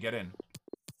lucky enough to get in.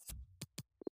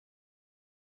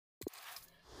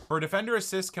 For defender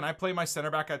assist, can I play my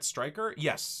center back at striker?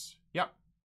 Yes. Yep.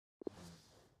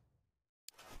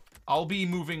 I'll be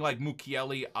moving like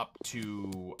Mukiele up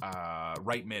to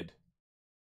right mid.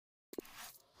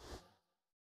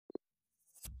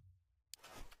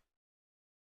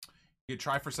 You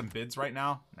try for some bids right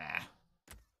now? Nah.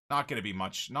 Not gonna be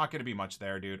much. Not gonna be much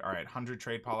there, dude. Alright, 100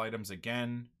 trade pal items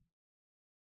again.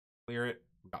 Clear it.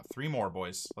 We got 3 more,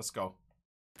 boys. Let's go.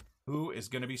 Who is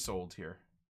gonna be sold here?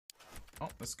 Oh,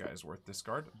 this guy is worth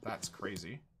discard. That's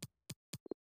crazy.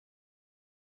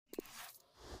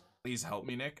 Please help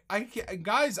me, Nick.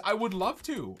 Guys, I would love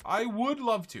to. I would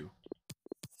love to.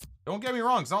 Don't get me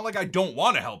wrong. It's not like I don't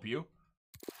want to help you.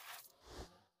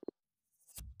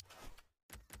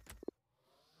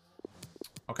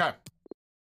 Okay.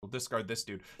 We'll discard this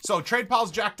dude. So, trade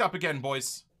pal's jacked up again,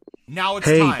 boys. Now it's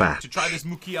time to try this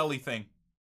Mukiele thing.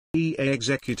 EA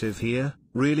executive here.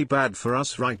 Really bad for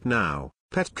us right now.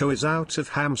 Petco is out of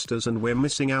hamsters and we're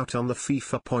missing out on the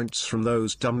FIFA points from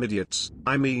those dumb idiots,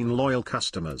 I mean loyal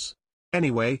customers.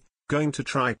 Anyway, going to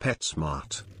try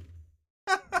PetSmart.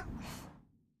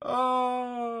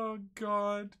 Oh,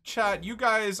 God. Chat, you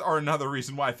guys are another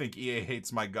reason why I think EA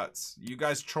hates my guts. You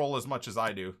guys troll as much as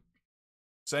I do.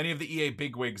 So any of the EA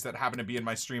bigwigs that happen to be in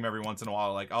my stream every once in a while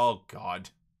are like, oh,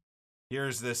 God.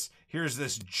 Here's this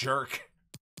jerk.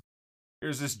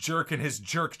 Here's this jerk in his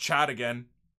jerk chat again.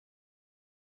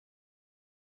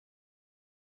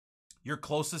 You're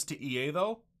closest to EA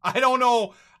though? I don't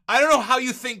know how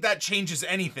you think that changes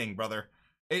anything, brother.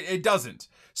 It doesn't.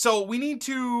 So we need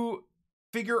to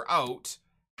figure out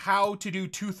how to do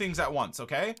two things at once,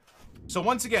 okay? So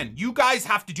once again, you guys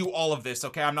have to do all of this,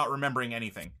 okay? I'm not remembering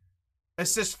anything.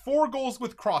 Assist 4 goals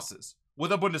with crosses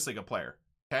with a Bundesliga player,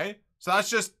 okay? So that's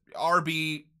just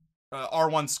RB,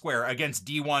 R1 square against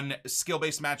D1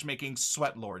 skill-based matchmaking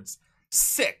sweat lords.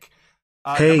 Sick.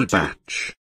 Hey,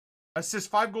 Batch. Assist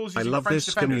 5 goals using French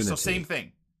defenders. So same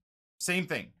thing. Same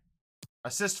thing.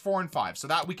 Assist 4 and 5. So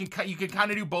that you can kind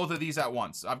of do both of these at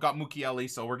once. I've got Mukiele,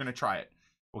 so we're gonna try it.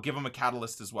 We'll give him a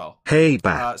catalyst as well. Hey,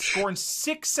 Batch. Score in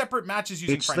 6 separate matches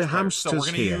using it's French the players. hamsters So we're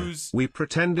gonna here. use we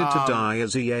pretended to die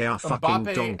as EA are fucking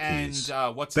donkeys.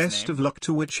 And what's his Best name? of luck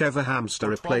to whichever hamster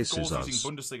Score 12 replaces goals us.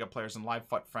 using Bundesliga players in live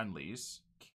FUT friendlies.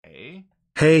 Okay.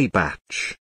 Hey,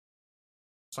 Batch.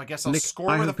 So I guess I'll Nick, score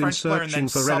I with a have been French player and searching then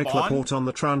for sub Eric on. Laporte on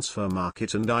the transfer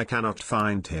market and I cannot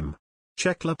find him.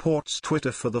 Check Laporte's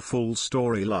Twitter for the full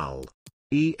story lol.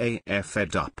 EAF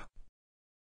ed up.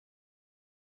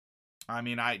 I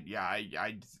mean, yeah,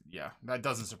 that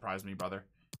doesn't surprise me, brother.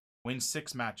 Win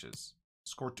 6 matches.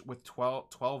 Score with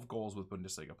 12 goals with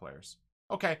Bundesliga players.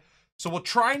 Okay, so we'll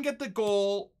try and get the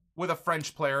goal with a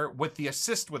French player, with the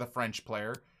assist with a French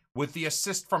player, with the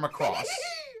assist from a cross.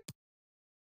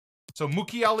 So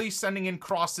Mukiele sending in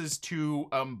crosses to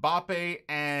Mbappe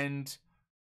and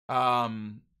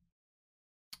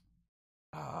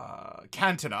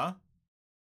Cantona.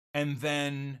 And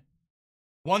then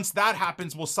once that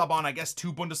happens, we'll sub on, I guess,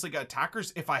 2 Bundesliga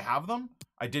attackers if I have them.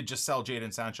 I did just sell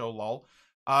Jadon Sancho, lol.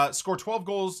 Score 12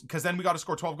 goals, because then we got to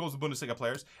score 12 goals with Bundesliga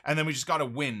players. And then we just got to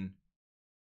win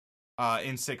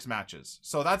in 6 matches.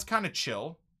 So that's kind of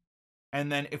chill.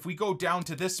 And then if we go down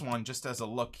to this one, just as a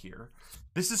look here.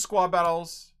 This is squad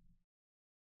battles.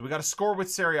 We got to score with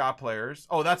Serie A players.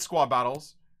 Oh, that's squad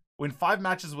battles. Win 5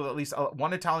 matches with at least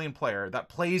 1 Italian player that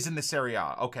plays in the Serie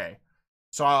A. Okay.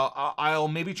 So I'll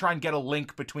maybe try and get a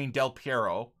link between Del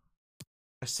Piero.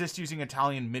 Assist using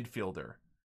Italian midfielder.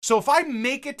 So if I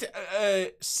make it,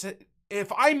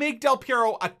 if I make Del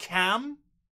Piero a cam,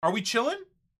 are we chilling?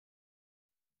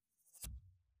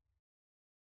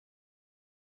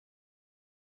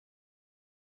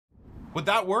 Would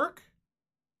that work?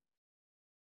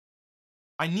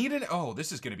 I need an... Oh,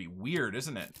 this is going to be weird,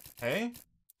 isn't it? Hey?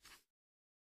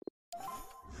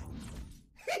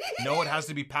 No, it has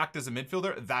to be packed as a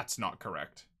midfielder? That's not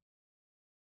correct.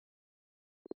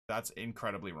 That's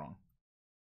incredibly wrong.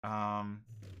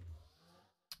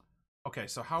 Okay,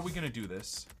 so how are we going to do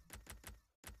this?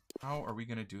 How are we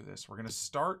going to do this? We're going to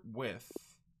start with...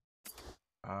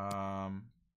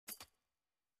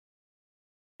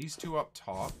 these 2 up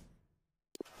top.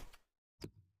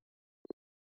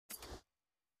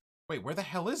 Wait, where the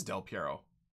hell is Del Piero?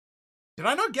 Did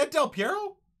I not get Del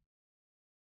Piero?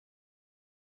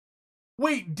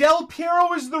 Wait, Del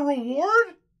Piero is the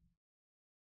reward?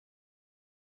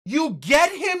 You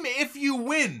get him if you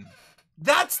win.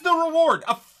 That's the reward.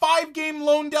 A 5-game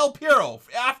loan Del Piero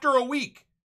after a week.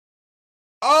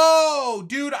 Oh,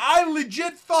 dude, I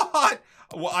legit thought...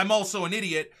 Well, I'm also an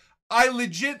idiot. I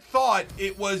legit thought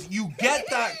it was you get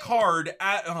that card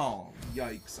at... Oh,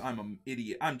 yikes. I'm an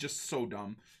idiot. I'm just so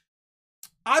dumb.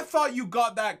 I thought you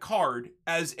got that card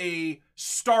as a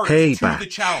start to the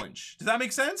challenge. Does that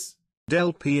make sense?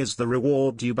 Del P is the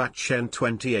reward you batchen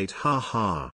 28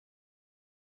 haha.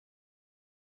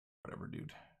 Whatever,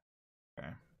 dude. Okay.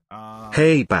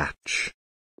 Hey Batch.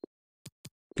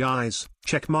 Guys,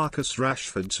 check Marcus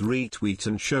Rashford's retweet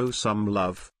and show some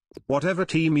love. Whatever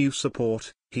team you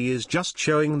support, he is just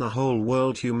showing the whole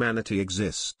world humanity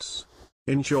exists.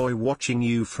 Enjoy watching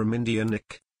you from India,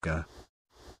 Nick.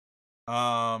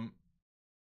 Moobot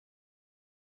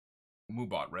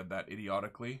read that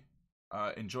idiotically.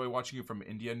 Enjoy watching you from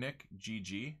India, Nick.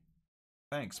 GG.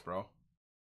 Thanks, bro.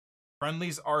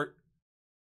 Friendlies are...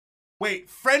 Wait,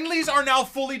 friendlies are now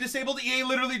fully disabled? EA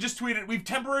literally just tweeted, we've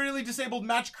temporarily disabled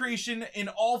match creation in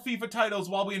all FIFA titles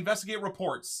while we investigate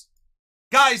reports.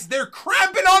 Guys, they're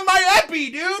cramping on my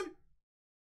epi, dude!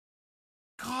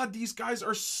 God, these guys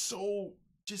are so...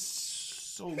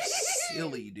 just so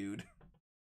silly, dude.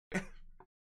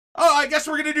 Oh, I guess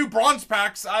we're gonna do bronze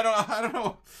packs. I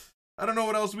don't know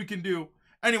what else we can do.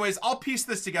 Anyways, I'll piece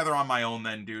this together on my own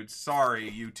then, dude.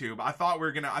 Sorry, YouTube. I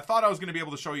thought I was gonna be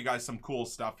able to show you guys some cool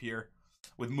stuff here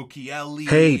with Mukiele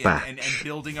and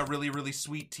building a really, really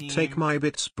sweet team. Take my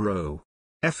bits, bro.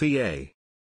 FEA.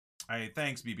 Hey,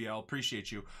 thanks, BBL.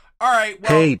 Appreciate you. All right,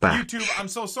 well, hey, YouTube, I'm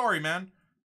so sorry, man.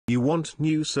 You want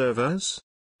new servers?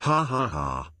 Ha ha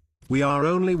ha. We are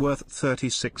only worth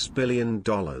 $36 billion.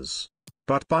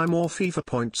 But buy more FIFA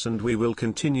points and we will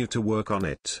continue to work on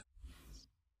it.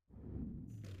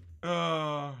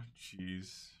 Oh,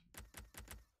 jeez.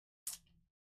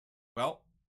 Well,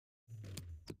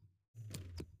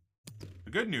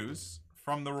 the good news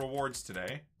from the rewards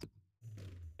today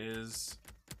is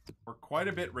we're quite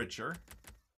a bit richer.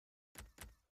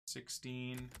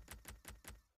 16,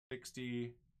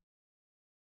 60,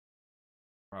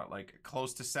 like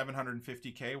close to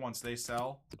 750K once they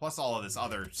sell, plus all of this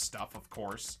other stuff, of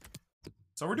course.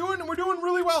 So we're doing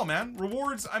really well, man.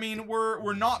 Rewards, I mean,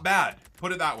 we're not bad,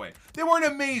 put it that way. They weren't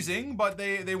amazing, but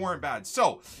they weren't bad.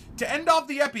 So to end off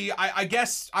the epi, I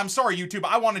guess, I'm sorry YouTube,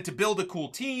 I wanted to build a cool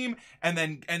team and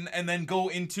then go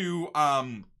into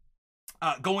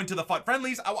the FUT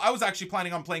friendlies. I was actually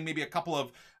planning on playing maybe a couple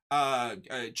of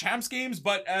champs games,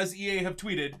 but as EA have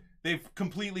tweeted, they've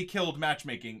completely killed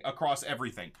matchmaking across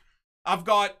everything. I've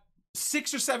got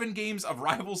 6 or 7 games of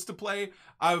rivals to play.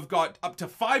 I've got up to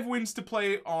 5 wins to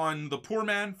play on the poor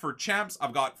man for champs.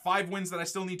 I've got 5 wins that I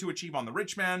still need to achieve on the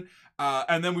rich man.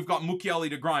 And then we've got Mukiele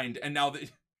to grind. And now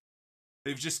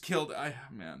they've just killed,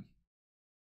 man.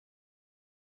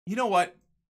 You know what?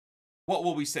 What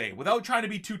will we say? Without trying to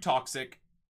be too toxic,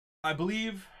 I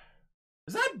believe,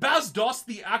 is that Bas Dost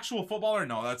the actual footballer?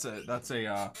 No, that's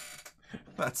a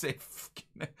what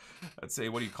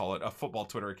do you call it? A football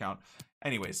Twitter account.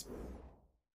 Anyways,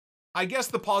 I guess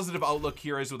the positive outlook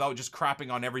here is, without just crapping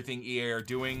on everything EA are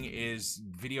doing, is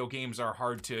video games are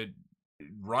hard to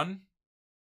run,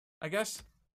 I guess.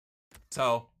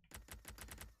 So,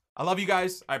 I love you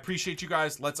guys. I appreciate you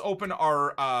guys. Let's open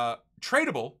our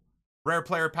tradable rare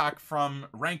player pack from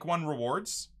rank 1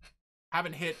 rewards.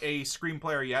 Haven't hit a screen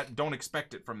player yet. Don't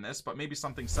expect it from this, but maybe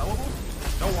something sellable.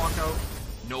 No walkout,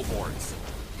 no boards.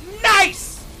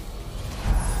 Nice!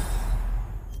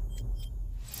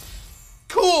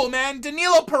 Cool, man.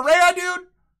 Danilo Pereira, dude.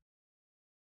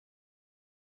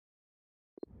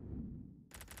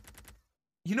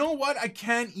 You know what? I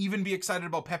can't even be excited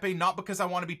about Pepe, not because I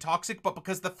want to be toxic, but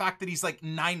because the fact that he's like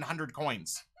 900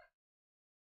 coins.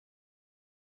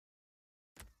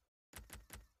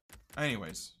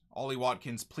 Anyways, Ollie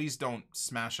Watkins, please don't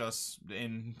smash us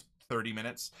in 30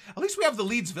 minutes. At least we have the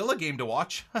Leeds Villa game to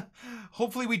watch.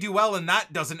 Hopefully we do well and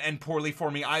that doesn't end poorly for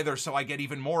me either, so I get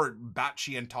even more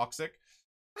batchy and toxic.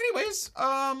 Anyways,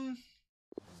 oh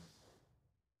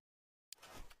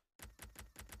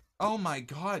my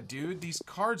god, dude, these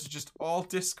cards just all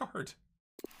discard.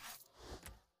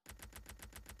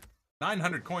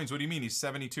 900 coins, what do you mean he's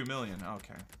 72 million?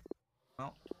 Okay.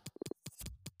 Well,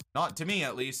 not to me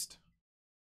at least.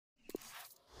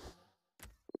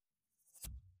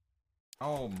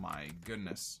 Oh my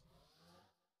goodness.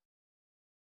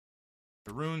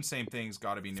 The rune, same thing's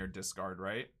got to be near discard,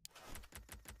 right?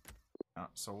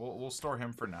 So we'll store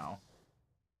him for now.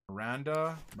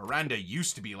 Miranda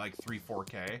used to be like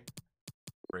 3-4K.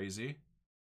 Crazy.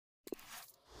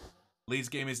 Leeds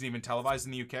game isn't even televised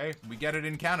in the UK. We get it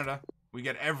in Canada. We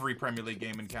get every Premier League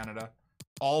game in Canada.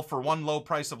 All for one low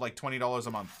price of like $20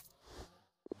 a month.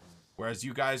 Whereas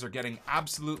you guys are getting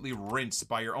absolutely rinsed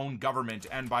by your own government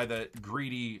and by the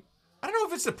greedy... I don't know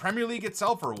if it's the Premier League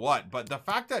itself or what, but the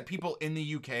fact that people in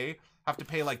the UK have to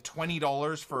pay like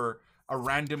 $20 for a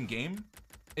random game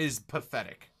is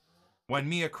pathetic. When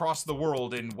me across the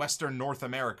world in Western North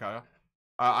America,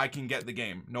 I can get the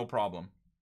game, no problem.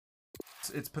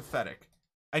 It's pathetic.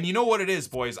 And you know what it is,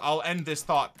 boys? I'll end this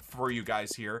thought for you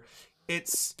guys here.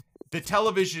 It's the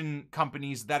television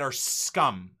companies that are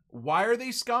scum. Why are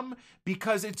they scum?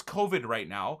 Because it's COVID right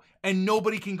now and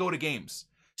nobody can go to games.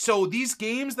 So these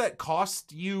games that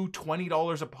cost you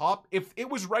 $20 a pop, if it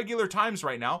was regular times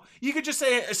right now, you could just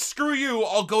say, screw you,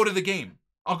 I'll go to the game.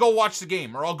 I'll go watch the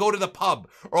game, or I'll go to the pub,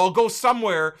 or I'll go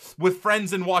somewhere with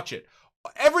friends and watch it.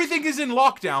 Everything is in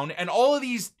lockdown, and all of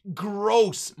these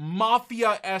gross,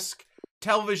 mafia-esque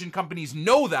television companies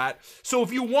know that. So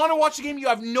if you want to watch the game, you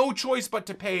have no choice but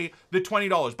to pay the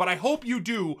 $20. But I hope you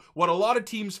do what a lot of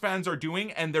teams fans are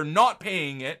doing, and they're not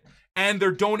paying it, and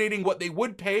they're donating what they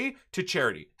would pay to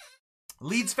charity.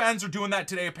 Leeds fans are doing that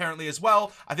today apparently as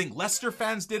well. I think Leicester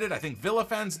fans did it. I think Villa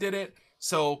fans did it.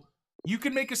 So you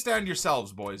can make a stand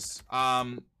yourselves, boys.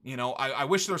 You know, I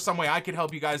wish there was some way I could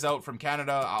help you guys out from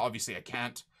Canada. Obviously I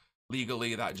can't.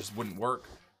 Legally, that just wouldn't work.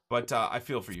 But I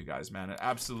feel for you guys, man.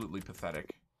 Absolutely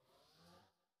pathetic.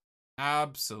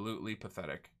 Absolutely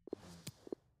pathetic.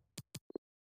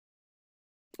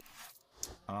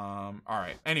 All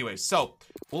right. Anyways, so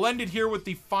we'll end it here with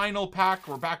the final pack.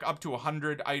 We're back up to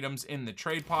 100 items in the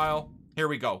trade pile. Here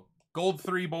we go. Gold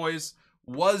 3, boys.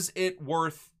 Was it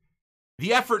worth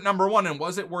the effort #1, and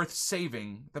was it worth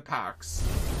saving the packs?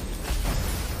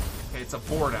 Okay, it's a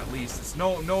board at least. It's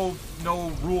no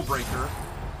rule breaker.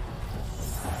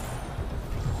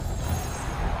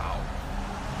 Wow.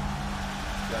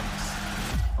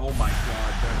 Oh my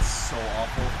god, that's so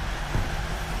awful.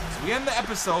 So we end the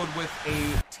episode with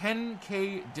a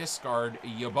 10k discard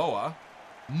Yeboah.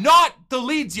 Not the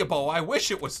Leeds Yeboah. I wish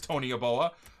it was Tony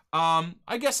Yeboah.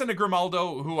 I guess in a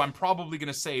Grimaldo, who I'm probably going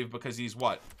to save because he's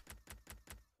what?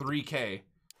 3k.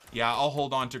 Yeah, I'll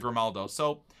hold on to Grimaldo.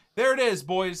 So there it is,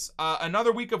 boys.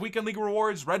 Another week of Weekend League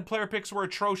rewards. Red player picks were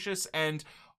atrocious, and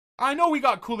I know we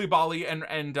got Koulibaly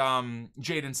and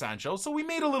Jadon Sancho, so we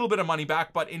made a little bit of money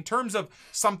back, but in terms of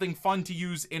something fun to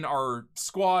use in our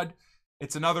squad,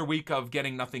 it's another week of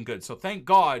getting nothing good. So thank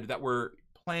God that we're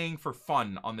playing for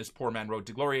fun on this Poor Man Road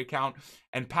to Glory account,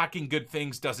 and packing good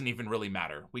things doesn't even really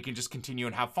matter. We can just continue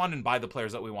and have fun and buy the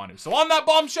players that we want to. So on that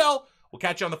bombshell, we'll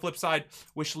catch you on the flip side.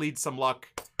 Wish Leeds some luck.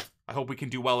 I hope we can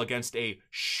do well against a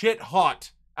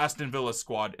shit-hot Aston Villa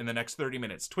squad in the next 30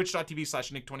 minutes.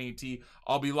 Twitch.tv/Nick28T.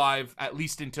 I'll be live at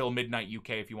least until midnight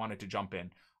UK if you wanted to jump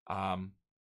in.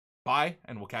 Bye,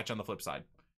 and we'll catch you on the flip side.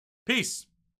 Peace.